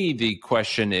to me, the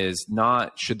question is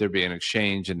not should there be an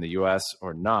exchange in the US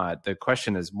or not. The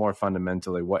question is more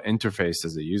fundamentally, what interface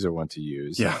does the user want to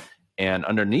use? And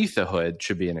underneath the hood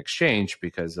should be an exchange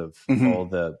because of all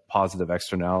the positive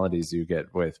externalities you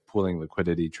get with pooling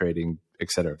liquidity, trading, et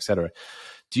cetera, et cetera.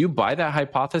 Do you buy that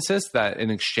hypothesis that an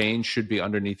exchange should be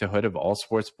underneath the hood of all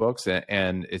sports books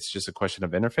and it's just a question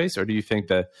of interface? Or do you think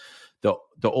that the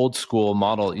old school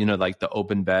model, you know, like the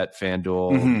OpenBet,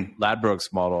 FanDuel,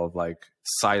 Ladbrokes model of like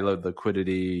siloed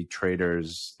liquidity,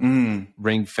 traders,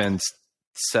 ring fenced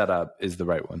setup is the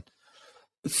right one?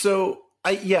 So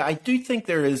I do think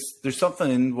there's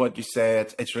something in what you say.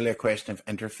 It's really a question of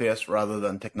interface rather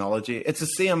than technology. It's the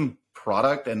same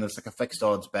product, and it's like a fixed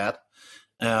odds bet.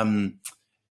 And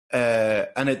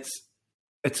it's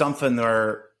something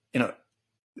where,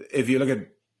 if you look at,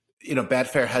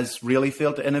 Betfair has really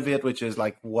failed to innovate, which is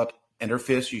like what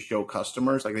interface you show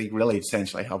customers. Like they really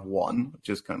essentially have one, which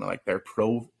is kind of like their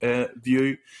pro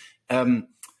view.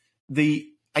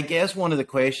 I guess one of the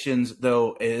questions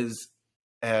though is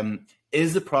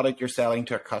the product you're selling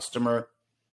to a customer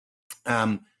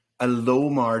a low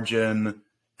margin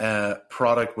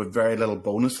product with very little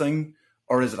bonusing,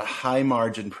 or is it a high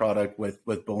margin product with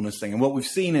bonusing? And what we've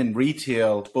seen in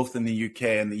retail, both in the UK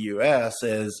and the US,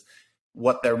 is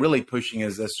what they're really pushing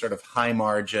is this sort of high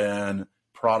margin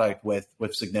product with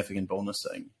significant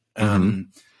bonusing. And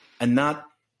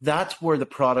that's where the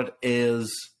product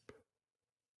is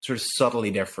sort of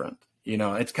subtly different.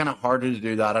 It's kind of harder to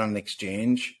do that on an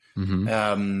exchange.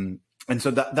 And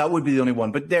so that would be the only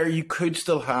one. But there you could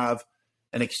still have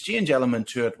an exchange element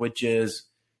to it, which is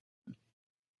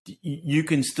you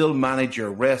can still manage your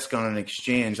risk on an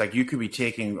exchange. Like you could be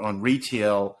taking on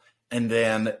retail and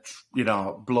then,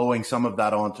 blowing some of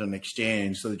that onto an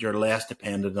exchange so that you're less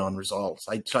dependent on results.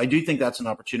 So I do think that's an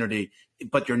opportunity,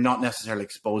 but you're not necessarily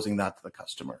exposing that to the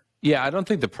customer. Yeah, I don't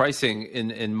think the pricing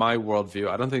in my worldview,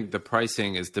 I don't think the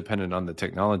pricing is dependent on the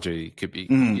technology. It could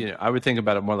be, I would think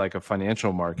about it more like a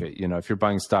financial market. If you're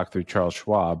buying stock through Charles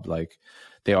Schwab, like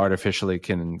they artificially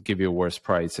can give you a worse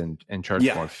price and charge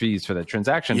more fees for that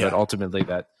transaction. But ultimately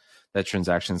that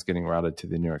transaction is getting routed to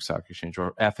the New York Stock Exchange.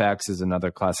 Or FX is another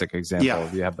classic example.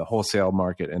 You have the wholesale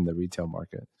market and the retail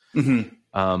market.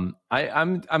 I'm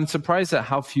surprised at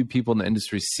how few people in the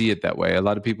industry see it that way. A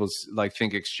lot of people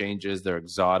think exchanges, they're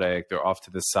exotic, they're off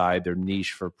to the side, they're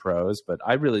niche for pros. But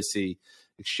I really see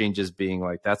exchanges being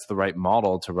like, that's the right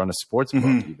model to run a sports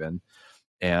book even.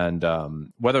 And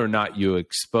whether or not you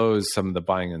expose some of the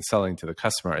buying and selling to the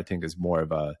customer, I think is more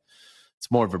of a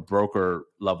broker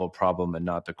level problem and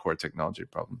not the core technology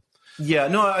problem. Yeah,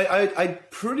 no, I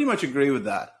pretty much agree with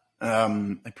that.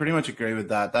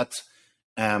 That's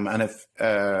and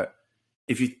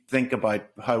if you think about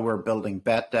how we're building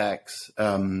Betdex,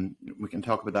 we can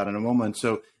talk about that in a moment.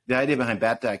 So the idea behind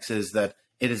Betdex is that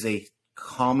it is a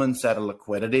common set of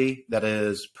liquidity that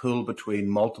is pooled between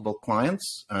multiple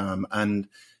clients, and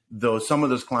though some of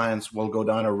those clients will go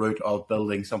down a route of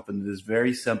building something that is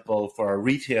very simple for a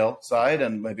retail side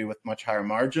and maybe with much higher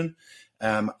margin,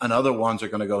 and other ones are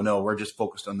going to go, no, we're just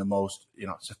focused on the most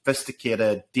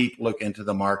sophisticated, deep look into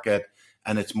the market,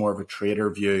 and it's more of a trader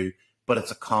view, but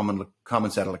it's a common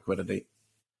set of liquidity.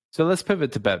 So let's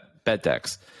pivot to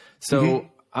Betdex. So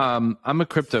I'm a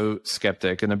crypto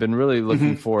skeptic, and I've been really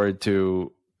looking forward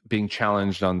to being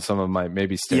challenged on some of my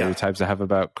maybe stereotypes I have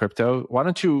about crypto. Why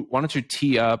don't you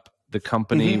tee up the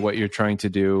company, what you're trying to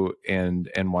do, and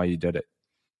why you did it?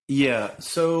 Yeah.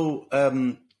 So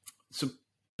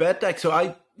Betdaq. So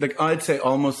I'd say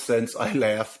almost since I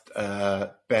left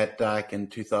Betdaq in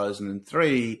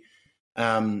 2003,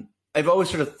 I've always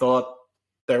sort of thought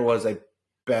there was a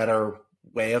better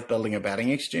way of building a betting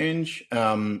exchange,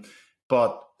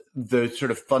 but the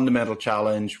sort of fundamental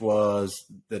challenge was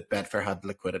that Betfair had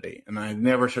liquidity, and I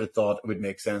never sort of thought it would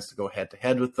make sense to go head to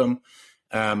head with them.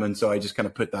 And so I just kind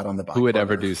of put that on the back. Who would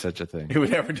ever do such a thing? Who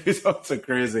would ever do something so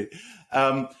crazy?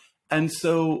 And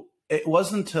so it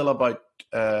wasn't until about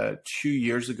 2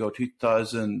 years ago,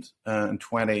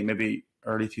 2020, maybe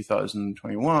early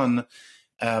 2021.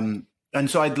 And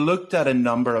so I'd looked at a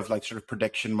number of sort of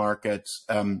prediction markets,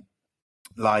 think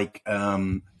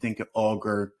of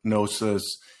Augur, Gnosis,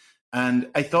 and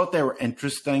I thought they were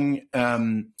interesting.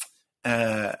 And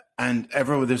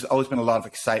there's always been a lot of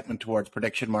excitement towards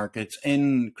prediction markets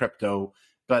in crypto,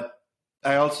 but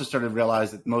I also started to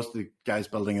realize that most of the guys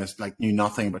building this knew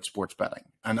nothing about sports betting,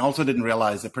 and also didn't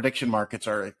realize that prediction markets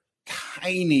are a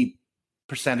tiny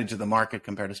percentage of the market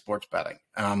compared to sports betting.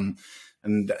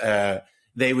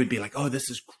 They would be like, oh, this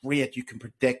is great. You can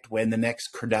predict when the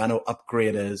next Cardano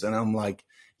upgrade is. And I'm like,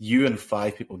 you and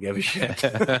 5 people give a shit.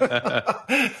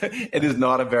 It is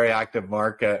not a very active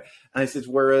market. And I said,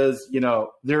 whereas,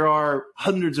 there are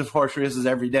hundreds of horse races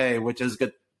every day, which has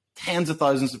got tens of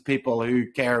thousands of people who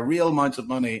care real amounts of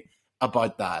money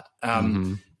about that.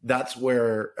 That's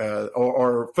where,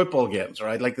 or football games,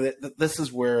 right? This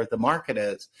is where the market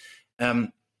is.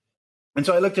 And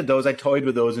so I looked at those, I toyed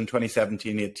with those in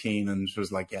 2017, 18, and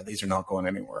was like, yeah, these are not going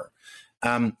anywhere.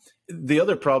 The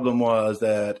other problem was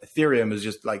that Ethereum is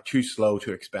just too slow,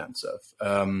 too expensive.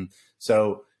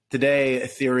 So today,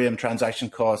 Ethereum transaction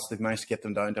costs, they've managed to get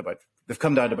them down to about they've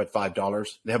come down to about $5.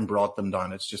 They haven't brought them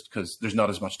down. It's just because there's not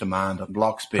as much demand on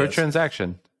block space. Per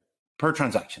transaction? Per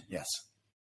transaction, yes.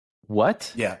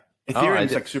 What? Yeah.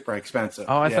 Ethereum's like super expensive.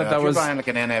 Oh, I thought that if was... you're buying like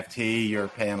an NFT, you're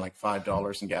paying like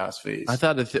 $5 in gas fees. I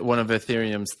thought one of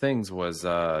Ethereum's things was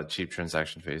cheap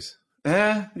transaction fees.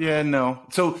 Yeah, no.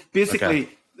 So basically,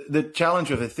 the challenge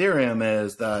with Ethereum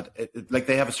is that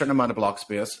they have a certain amount of block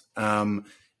space. And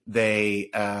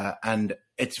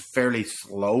it's fairly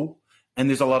slow, and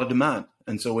there's a lot of demand.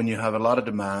 And so when you have a lot of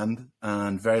demand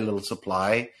and very little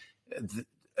supply,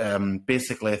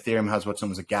 basically Ethereum has what's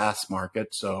known as a gas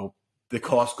market. So the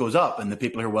cost goes up, and the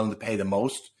people who are willing to pay the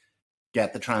most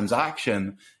get the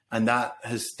transaction, and that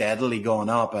has steadily gone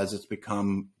up as it's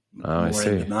become more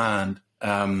in demand.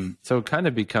 So it kind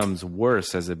of becomes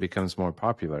worse as it becomes more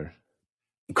popular.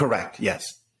 Correct. Yes.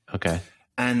 Okay.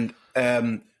 And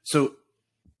so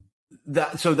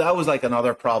that was like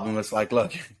another problem. It's like,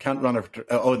 look, can't run it.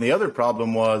 And the other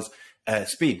problem was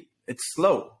speed. It's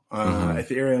slow.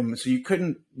 Ethereum, so you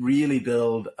couldn't really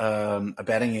build a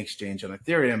betting exchange on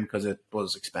Ethereum because it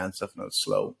was expensive and it was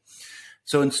slow.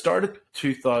 So in start of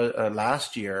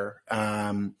last year,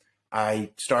 I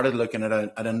started looking at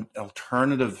an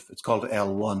alternative. It's called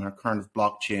L1, or current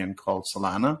blockchain called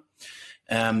Solana.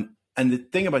 And the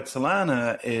thing about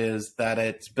Solana is that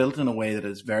it's built in a way that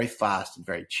is very fast and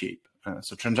very cheap.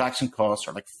 So transaction costs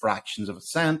are like fractions of a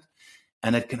cent,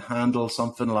 and it can handle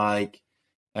something like,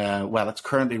 it's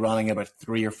currently running about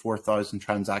 3,000 or 4,000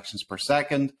 transactions per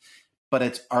second, but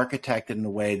it's architected in a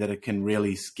way that it can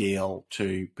really scale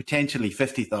to potentially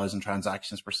 50,000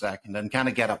 transactions per second and kind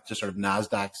of get up to sort of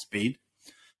NASDAQ speed.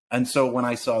 And so when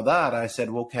I saw that, I said,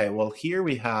 okay, well, here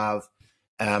we have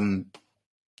a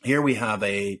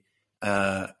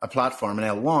platform in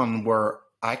L1 where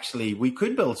actually we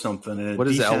could build something. What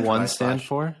does L1 stand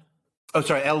for? Oh,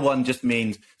 sorry. L1 just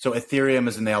means, so Ethereum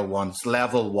is an L1, it's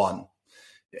level 1.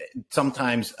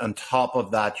 Sometimes on top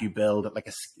of that, you build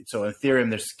so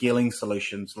Ethereum, there's scaling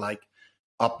solutions like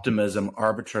Optimism,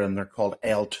 Arbitrum, they're called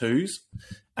L2s.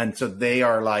 And so they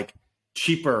are like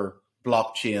cheaper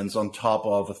blockchains on top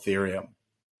of Ethereum.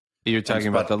 You're talking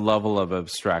about the level of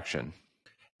abstraction.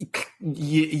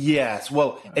 Yes.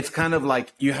 Well, it's kind of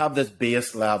like you have this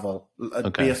base level,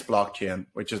 base blockchain,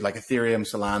 which is like Ethereum,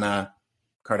 Solana,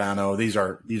 Cardano. These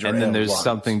are and then L1s. There's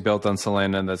something built on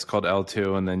Solana that's called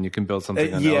L2, and then you can build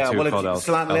something on L2 called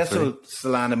Solana. Less so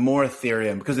Solana, more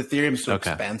Ethereum, because Ethereum's so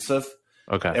expensive.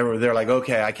 Okay. They're like,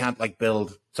 okay, I can't like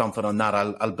build something on that.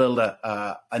 I'll build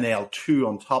an L2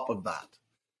 on top of that.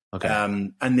 Okay.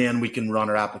 And then we can run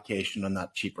our application on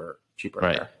that cheaper.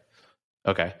 Right. There.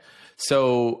 Okay.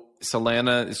 So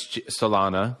Solana is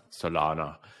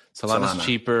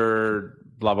cheaper.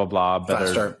 Blah blah blah.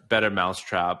 Better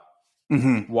mousetrap.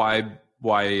 Mm-hmm.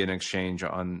 Why an exchange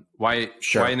on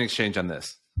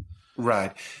this?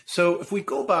 Right. So if we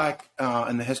go back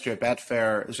in the history of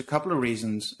Betfair, there's a couple of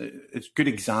reasons. It's good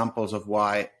examples of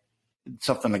why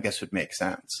something like this would make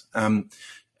sense.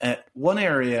 One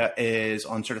area is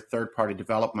on sort of third-party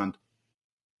development.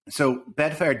 So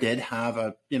Betfair did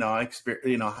have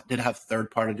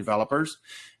third-party developers,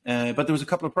 but there was a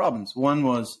couple of problems. One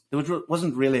was there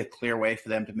wasn't really a clear way for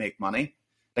them to make money.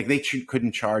 Like they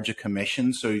couldn't charge a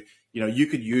commission. So, you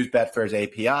could use Betfair's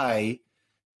API,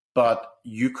 but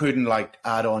you couldn't like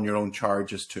add on your own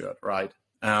charges to it, right?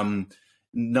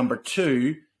 Number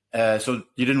two, so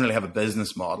you didn't really have a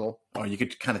business model, or you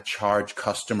could kind of charge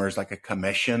customers like a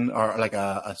commission or like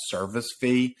a service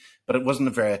fee, but it wasn't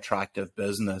a very attractive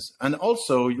business. And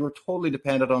also you were totally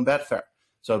dependent on Betfair.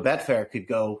 So Betfair could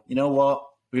go, you know what,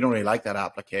 we don't really like that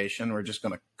application. We're just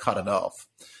going to cut it off.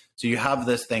 So you have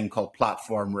this thing called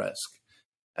platform risk.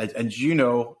 And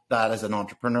that as an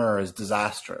entrepreneur is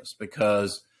disastrous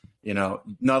because,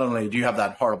 not only do you have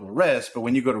that horrible risk, but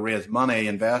when you go to raise money,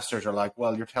 investors are like,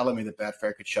 well, you're telling me that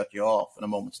Betfair could shut you off at a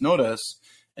moment's notice.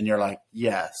 And you're like,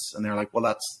 yes. And they're like,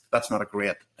 well, that's not a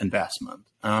great investment.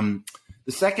 The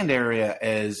second area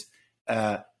is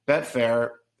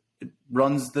Betfair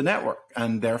runs the network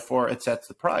and therefore it sets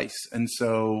the price. And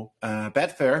so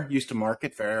Betfair used to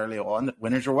market very early on that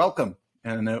winners are welcome.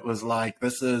 And it was like,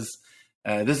 this is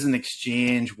an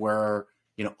exchange where,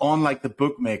 unlike the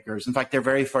bookmakers, in fact, their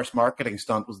very first marketing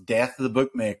stunt was death of the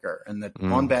bookmaker, and that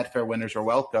on Betfair winners are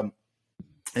welcome.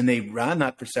 And they ran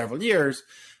that for several years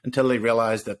until they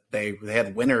realized that they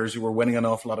had winners who were winning an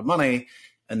awful lot of money,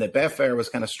 and that Betfair was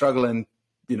kind of struggling.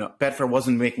 Betfair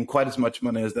wasn't making quite as much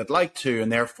money as they'd like to,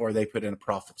 and therefore they put in a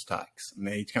profits tax. And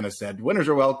they kind of said, winners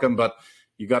are welcome, but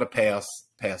you got to pay us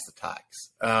the tax.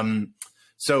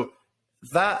 So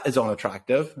that is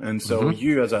unattractive. And so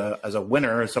you as a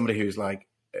winner, as somebody who's like,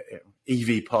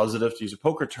 EV positive, to use a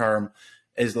poker term,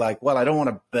 is like, well, I don't want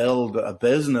to build a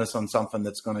business on something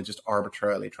that's going to just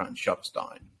arbitrarily try and shut us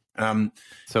down.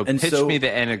 So pitch me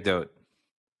the anecdote.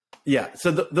 Yeah. So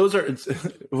those are,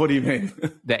 what do you mean?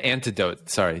 The antidote.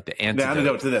 Sorry. The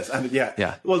antidote to this. Yeah.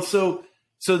 Yeah. Well, so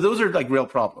those are like real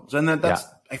problems. And that's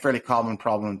a fairly common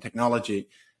problem in technology.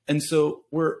 And so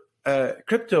where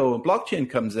crypto and blockchain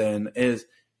comes in is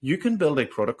you can build a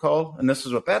protocol, and this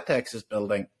is what Betdex is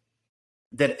building,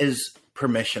 that is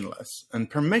permissionless. And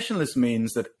permissionless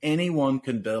means that anyone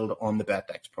can build on the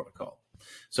Betdex protocol.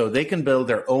 So they can build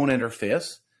their own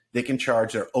interface. They can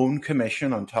charge their own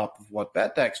commission on top of what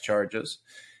Betdex charges,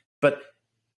 but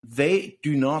they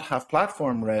do not have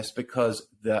platform risk because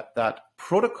that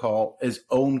protocol is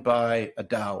owned by a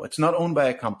DAO. It's not owned by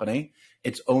a company.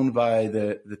 It's owned by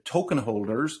the token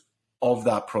holders of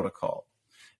that protocol.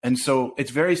 And so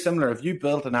it's very similar. If you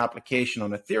built an application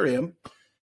on Ethereum,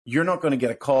 you're not going to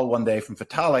get a call one day from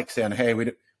Vitalik saying, hey,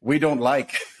 we don't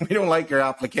like your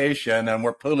application and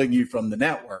we're pulling you from the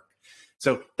network.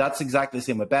 So that's exactly the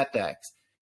same with Betdex.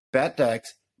 Betdex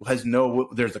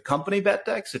there's a company,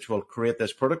 Betdex, which will create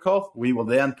this protocol. We will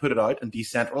then put it out and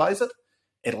decentralize it.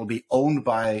 It'll be owned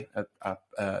by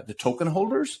the token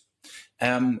holders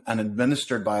and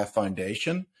administered by a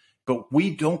foundation, but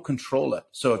we don't control it.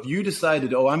 So if you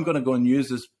decided, I'm going to go and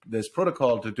use this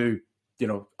protocol to do,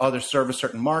 either service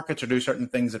certain markets or do certain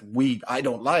things that I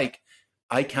don't like,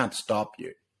 I can't stop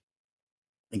you.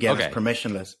 Again, It's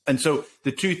permissionless. And so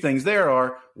the two things there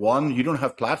are, one, you don't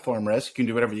have platform risk. You can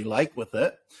do whatever you like with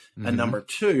it. Mm-hmm. And number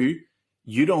two,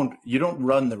 you don't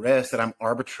run the risk that I'm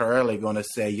arbitrarily going to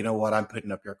say, you know what, I'm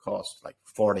putting up your cost like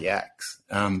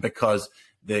 40x, because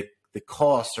the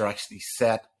costs are actually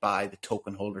set by the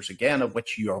token holders, again, of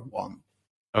which you are one.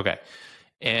 Okay.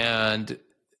 And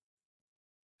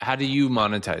how do you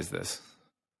monetize this?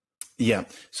 Yeah.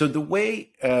 So the way,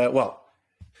 what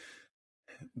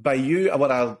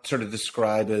I'll sort of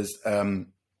describe as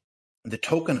the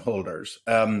token holders.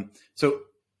 So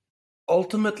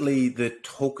ultimately, the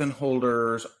token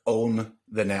holders own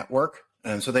the network,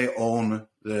 and so they own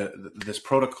this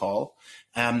protocol.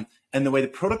 And the way the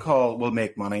protocol will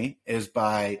make money is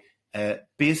by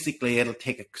basically it'll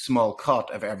take a small cut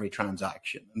of every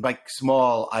transaction. And by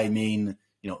small, I mean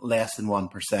less than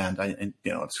 1%.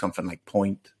 It's something like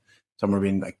somewhere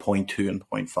between like 0.2 and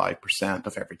 0.5%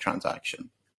 of every transaction.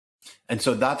 And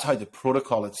so that's how the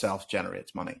protocol itself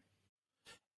generates money.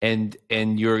 And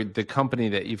the company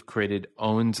that you've created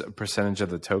owns a percentage of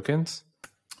the tokens?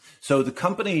 So the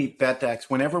company Betdex,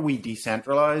 whenever we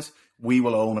decentralize, we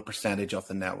will own a percentage of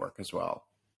the network as well.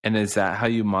 And is that how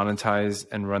you monetize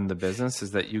and run the business?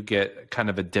 Is that you get kind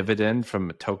of a dividend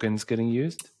from tokens getting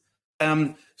used?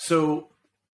 So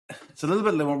it's a little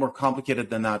bit more complicated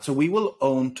than that. So we will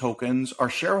own tokens. Our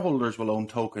shareholders will own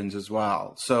tokens as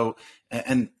well. So,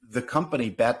 and the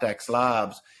company Betdex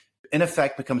Labs, in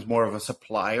effect, becomes more of a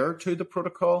supplier to the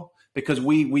protocol, because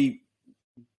we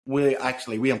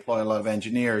employ a lot of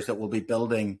engineers that will be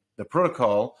building the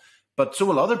protocol, but so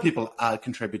will other people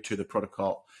contribute to the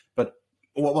protocol. But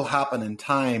what will happen in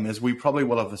time is we probably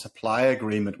will have a supply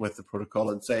agreement with the protocol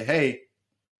and say, hey,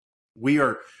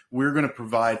 we're going to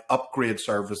provide upgrade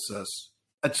services.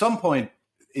 At some point,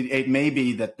 it may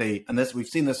be that we've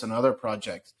seen this in other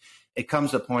projects, it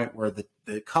comes to a point where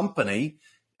the company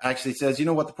actually says, you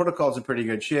know what, the protocol is in pretty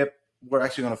good shape. We're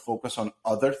actually going to focus on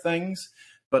other things.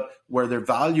 But where their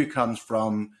value comes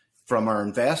from our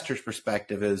investors'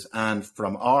 perspective and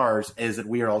from ours, is that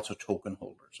we are also token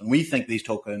holders. And we think these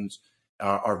tokens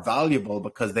are valuable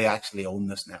because they actually own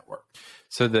this network.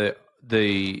 So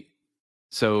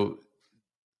So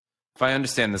if I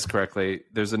understand this correctly,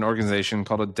 there's an organization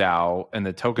called a DAO, and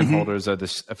the token holders are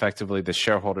effectively the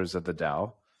shareholders of the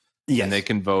DAO. Yes. And they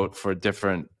can vote for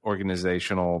different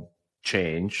organizational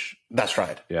change. That's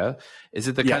right. Yeah. Is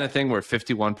it the kind of thing where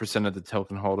 51% of the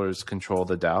token holders control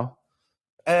the DAO?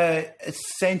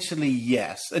 Essentially,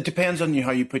 yes. It depends on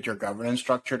how you put your governance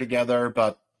structure together,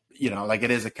 but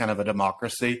it is a kind of a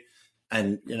democracy.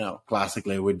 And,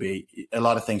 classically it would be a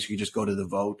lot of things you just go to the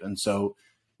vote. And so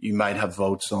you might have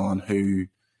votes on who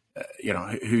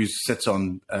sits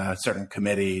on certain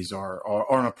committees or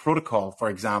on a protocol, for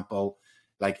example.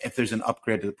 Like if there's an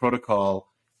upgrade to the protocol,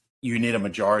 you need a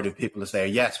majority of people to say,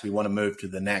 yes, we want to move to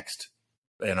the next,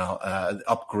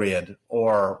 upgrade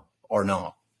or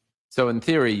not. So in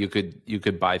theory, you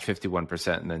could buy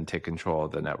 51% and then take control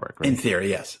of the network, right? In theory,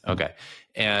 yes. Okay.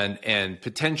 And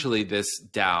potentially this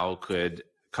DAO could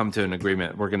come to an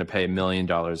agreement. We're going to pay $1 million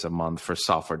a month for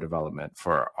software development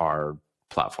for our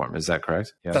platform. Is that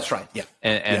correct? Yeah. That's right. Yeah.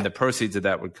 And the proceeds of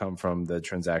that would come from the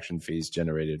transaction fees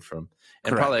generated from,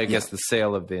 and correct. Probably, I guess, the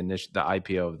sale of the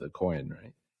IPO of the coin,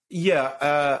 right?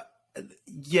 Yeah.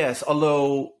 Yes.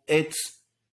 Although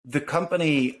the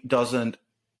company doesn't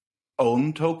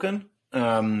own token.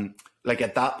 Like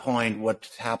at that point, what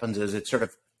happens is it sort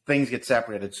of things get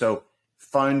separated. So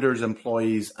founders,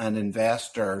 employees, and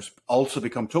investors also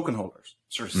become token holders,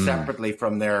 sort of separately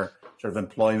from their sort of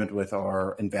employment with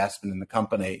or investment in the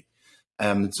company.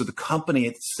 So the company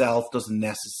itself doesn't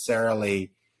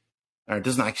necessarily, or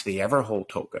doesn't actually ever hold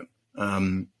token.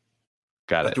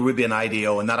 Got it. There would be an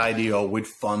IDO, and that IDO would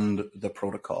fund the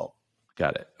protocol.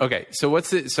 Got it. Okay. So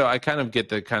what's it? So I kind of get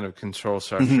the kind of control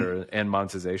structure and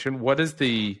monetization. What is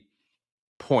the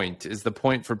point? Is the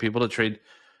point for people to trade,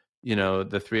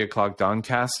 the 3 o'clock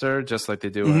Doncaster, just like they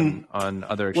do on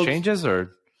other exchanges,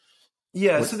 or?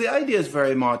 Yeah. What? So the idea is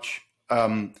very much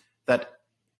that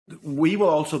we will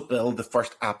also build the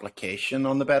first application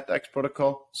on the Betdex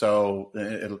protocol. So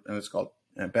it's called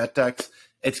Betdex.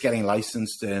 It's getting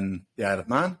licensed in the Isle of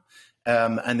Man.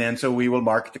 And then so we will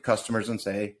market to customers and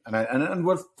say, and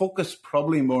we'll focus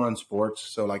probably more on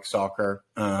sports. So like soccer,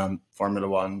 Formula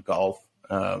One, golf,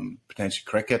 potentially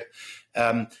cricket.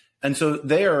 And so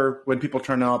there, when people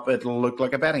turn up, it'll look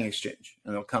like a betting exchange,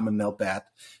 and they'll come and they'll bet.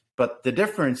 But the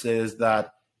difference is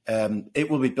that it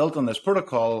will be built on this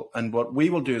protocol, and what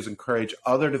we will do is encourage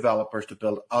other developers to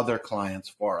build other clients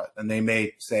for it. And they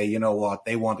may say, you know what,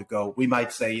 they want to go. We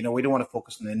might say, we don't want to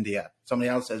focus on India. Somebody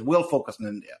else says, we'll focus on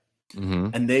India.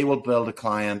 And they will build a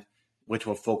client which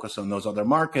will focus on those other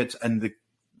markets. And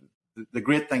the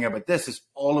great thing about this is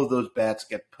all of those bets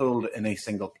get pulled on a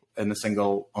single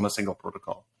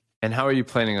protocol. And how are you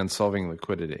planning on solving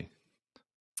liquidity?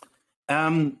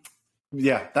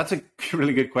 Yeah, that's a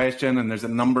really good question. And there's a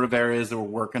number of areas that we're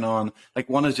working on. Like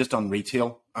one is just on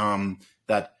retail,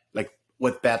 that like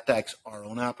with Betdex, our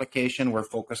own application, we're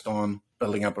focused on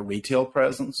building up a retail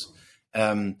presence.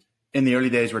 In the early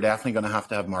days, we're definitely going to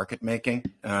have market making.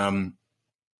 And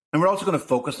we're also going to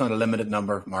focus on a limited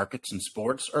number of markets and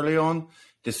sports early on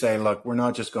to say, look, we're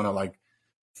not just going to like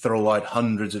throw out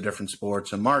hundreds of different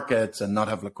sports and markets and not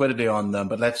have liquidity on them,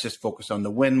 but let's just focus on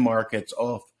the win markets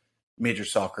of major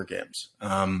soccer games.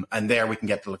 And there we can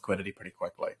get the liquidity pretty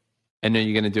quickly. And are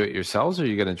you going to do it yourselves, or are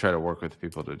you going to try to work with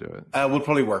people to do it? We'll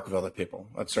probably work with other people.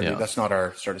 That's not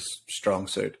our sort of strong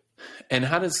suit. And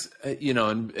how does,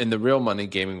 in the real money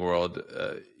gaming world,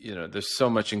 there's so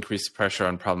much increased pressure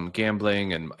on problem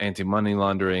gambling and anti-money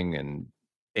laundering and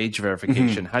age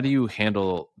verification. How do you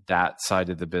handle that side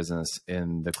of the business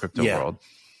in the crypto world?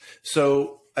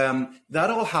 So that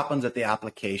all happens at the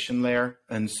application layer.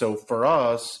 And so for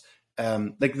us,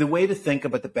 like the way to think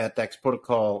about the Betdex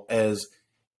protocol is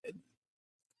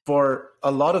for a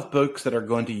lot of books that are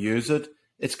going to use it,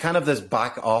 it's kind of this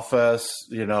back office,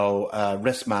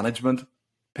 risk management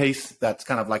piece that's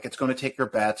kind of like it's going to take your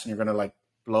bets and you're going to like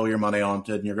blow your money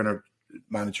onto it and you're going to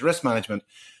manage your risk management.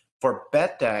 For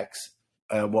Betdex,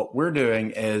 what we're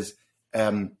doing is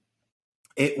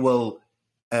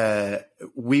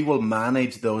we will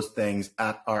manage those things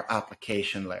at our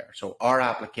application layer. So our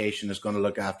application is going to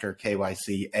look after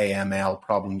KYC, AML,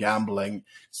 problem gambling.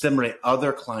 Similarly,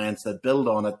 other clients that build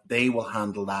on it, they will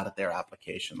handle that at their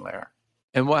application layer.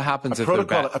 And what happens if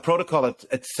a protocol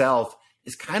itself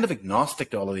is kind of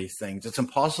agnostic to all of these things? It's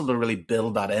impossible to really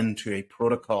build that into a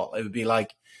protocol. It would be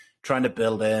like trying to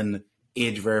build in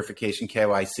age verification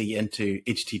KYC into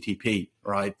HTTP,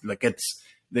 right? Like it's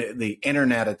the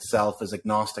internet itself is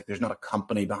agnostic. There's not a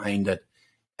company behind it,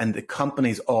 and the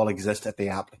companies all exist at the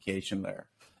application layer.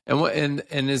 And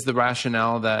is the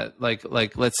rationale that like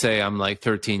let's say I'm like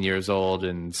 13 years old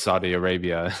in Saudi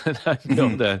Arabia and I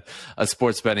build a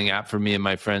sports betting app for me and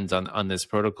my friends on this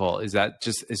protocol? Is that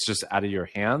it's just out of your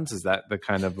hands? Is that the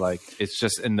kind of like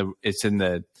it's in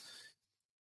the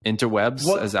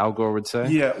interwebs, as Al Gore would say?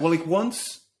 Yeah, well, like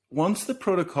once the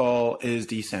protocol is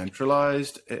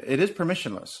decentralized, it is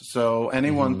permissionless, so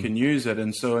anyone can use it.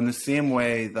 And so in the same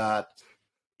way that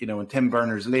when Tim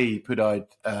Berners-Lee put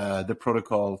out the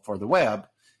protocol for the web,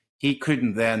 he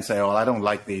couldn't then say, "Oh, I don't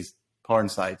like these porn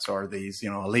sites or these,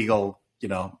 illegal,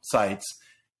 sites."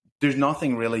 There's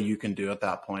nothing really you can do at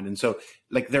that point. And so,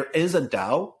 like, there is a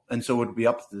DAO, and so it would be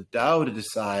up to the DAO to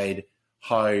decide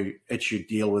how it should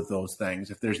deal with those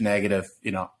things. If there's negative,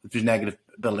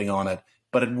 building on it,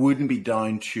 but it wouldn't be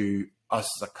down to us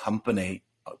as a company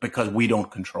because we don't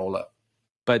control it.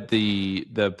 But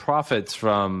the profits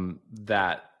from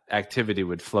that activity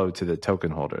would flow to the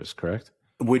token holders, correct?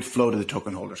 Would flow to the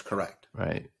token holders, correct.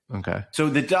 Right. Okay. So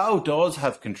the DAO does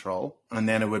have control, and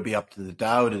then it would be up to the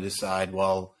DAO to decide,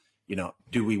 well,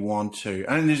 do we want to?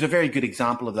 And there's a very good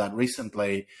example of that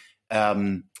recently.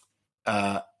 Uniswap.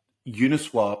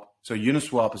 So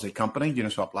Uniswap is a company,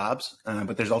 Uniswap Labs,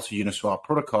 but there's also Uniswap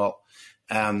protocol.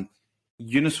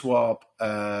 Uniswap,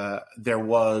 there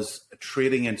was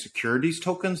trading in securities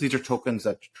tokens. These are tokens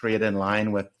that trade in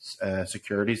line with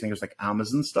securities. I think it was like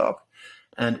Amazon stock.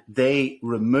 And they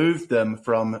removed them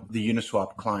from the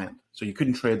Uniswap client. So you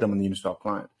couldn't trade them on the Uniswap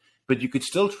client. But you could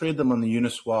still trade them on the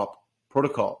Uniswap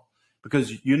protocol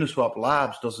because Uniswap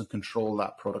Labs doesn't control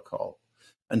that protocol.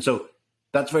 And so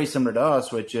that's very similar to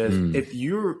us, which is if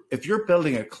you're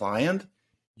building a client,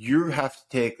 you have to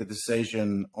take the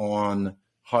decision on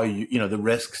how the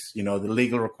risks, the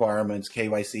legal requirements,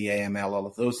 KYC, AML, all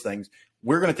of those things.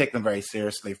 We're going to take them very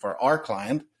seriously for our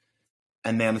client.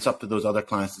 And then it's up to those other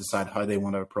clients to decide how they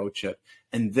want to approach it.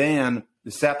 And then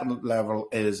the second level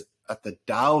is at the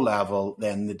DAO level,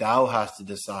 then the DAO has to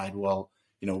decide, well,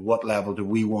 what level do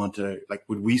we want to,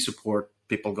 would we support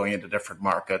people going into different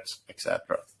markets, et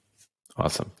cetera.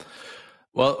 Awesome.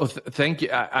 Well, thank you.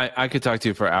 I could talk to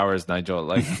you for hours,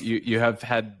 Nigel. You have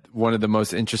had one of the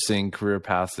most interesting career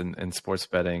paths in sports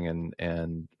betting,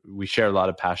 and we share a lot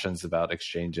of passions about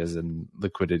exchanges and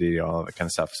liquidity and all that kind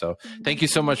of stuff. So thank you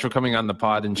so much for coming on the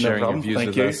pod and sharing your views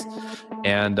with us.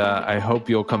 And I hope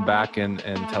you'll come back and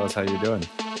tell us how you're doing.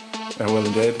 I will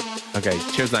indeed. Okay.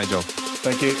 Cheers, Nigel.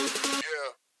 Thank you.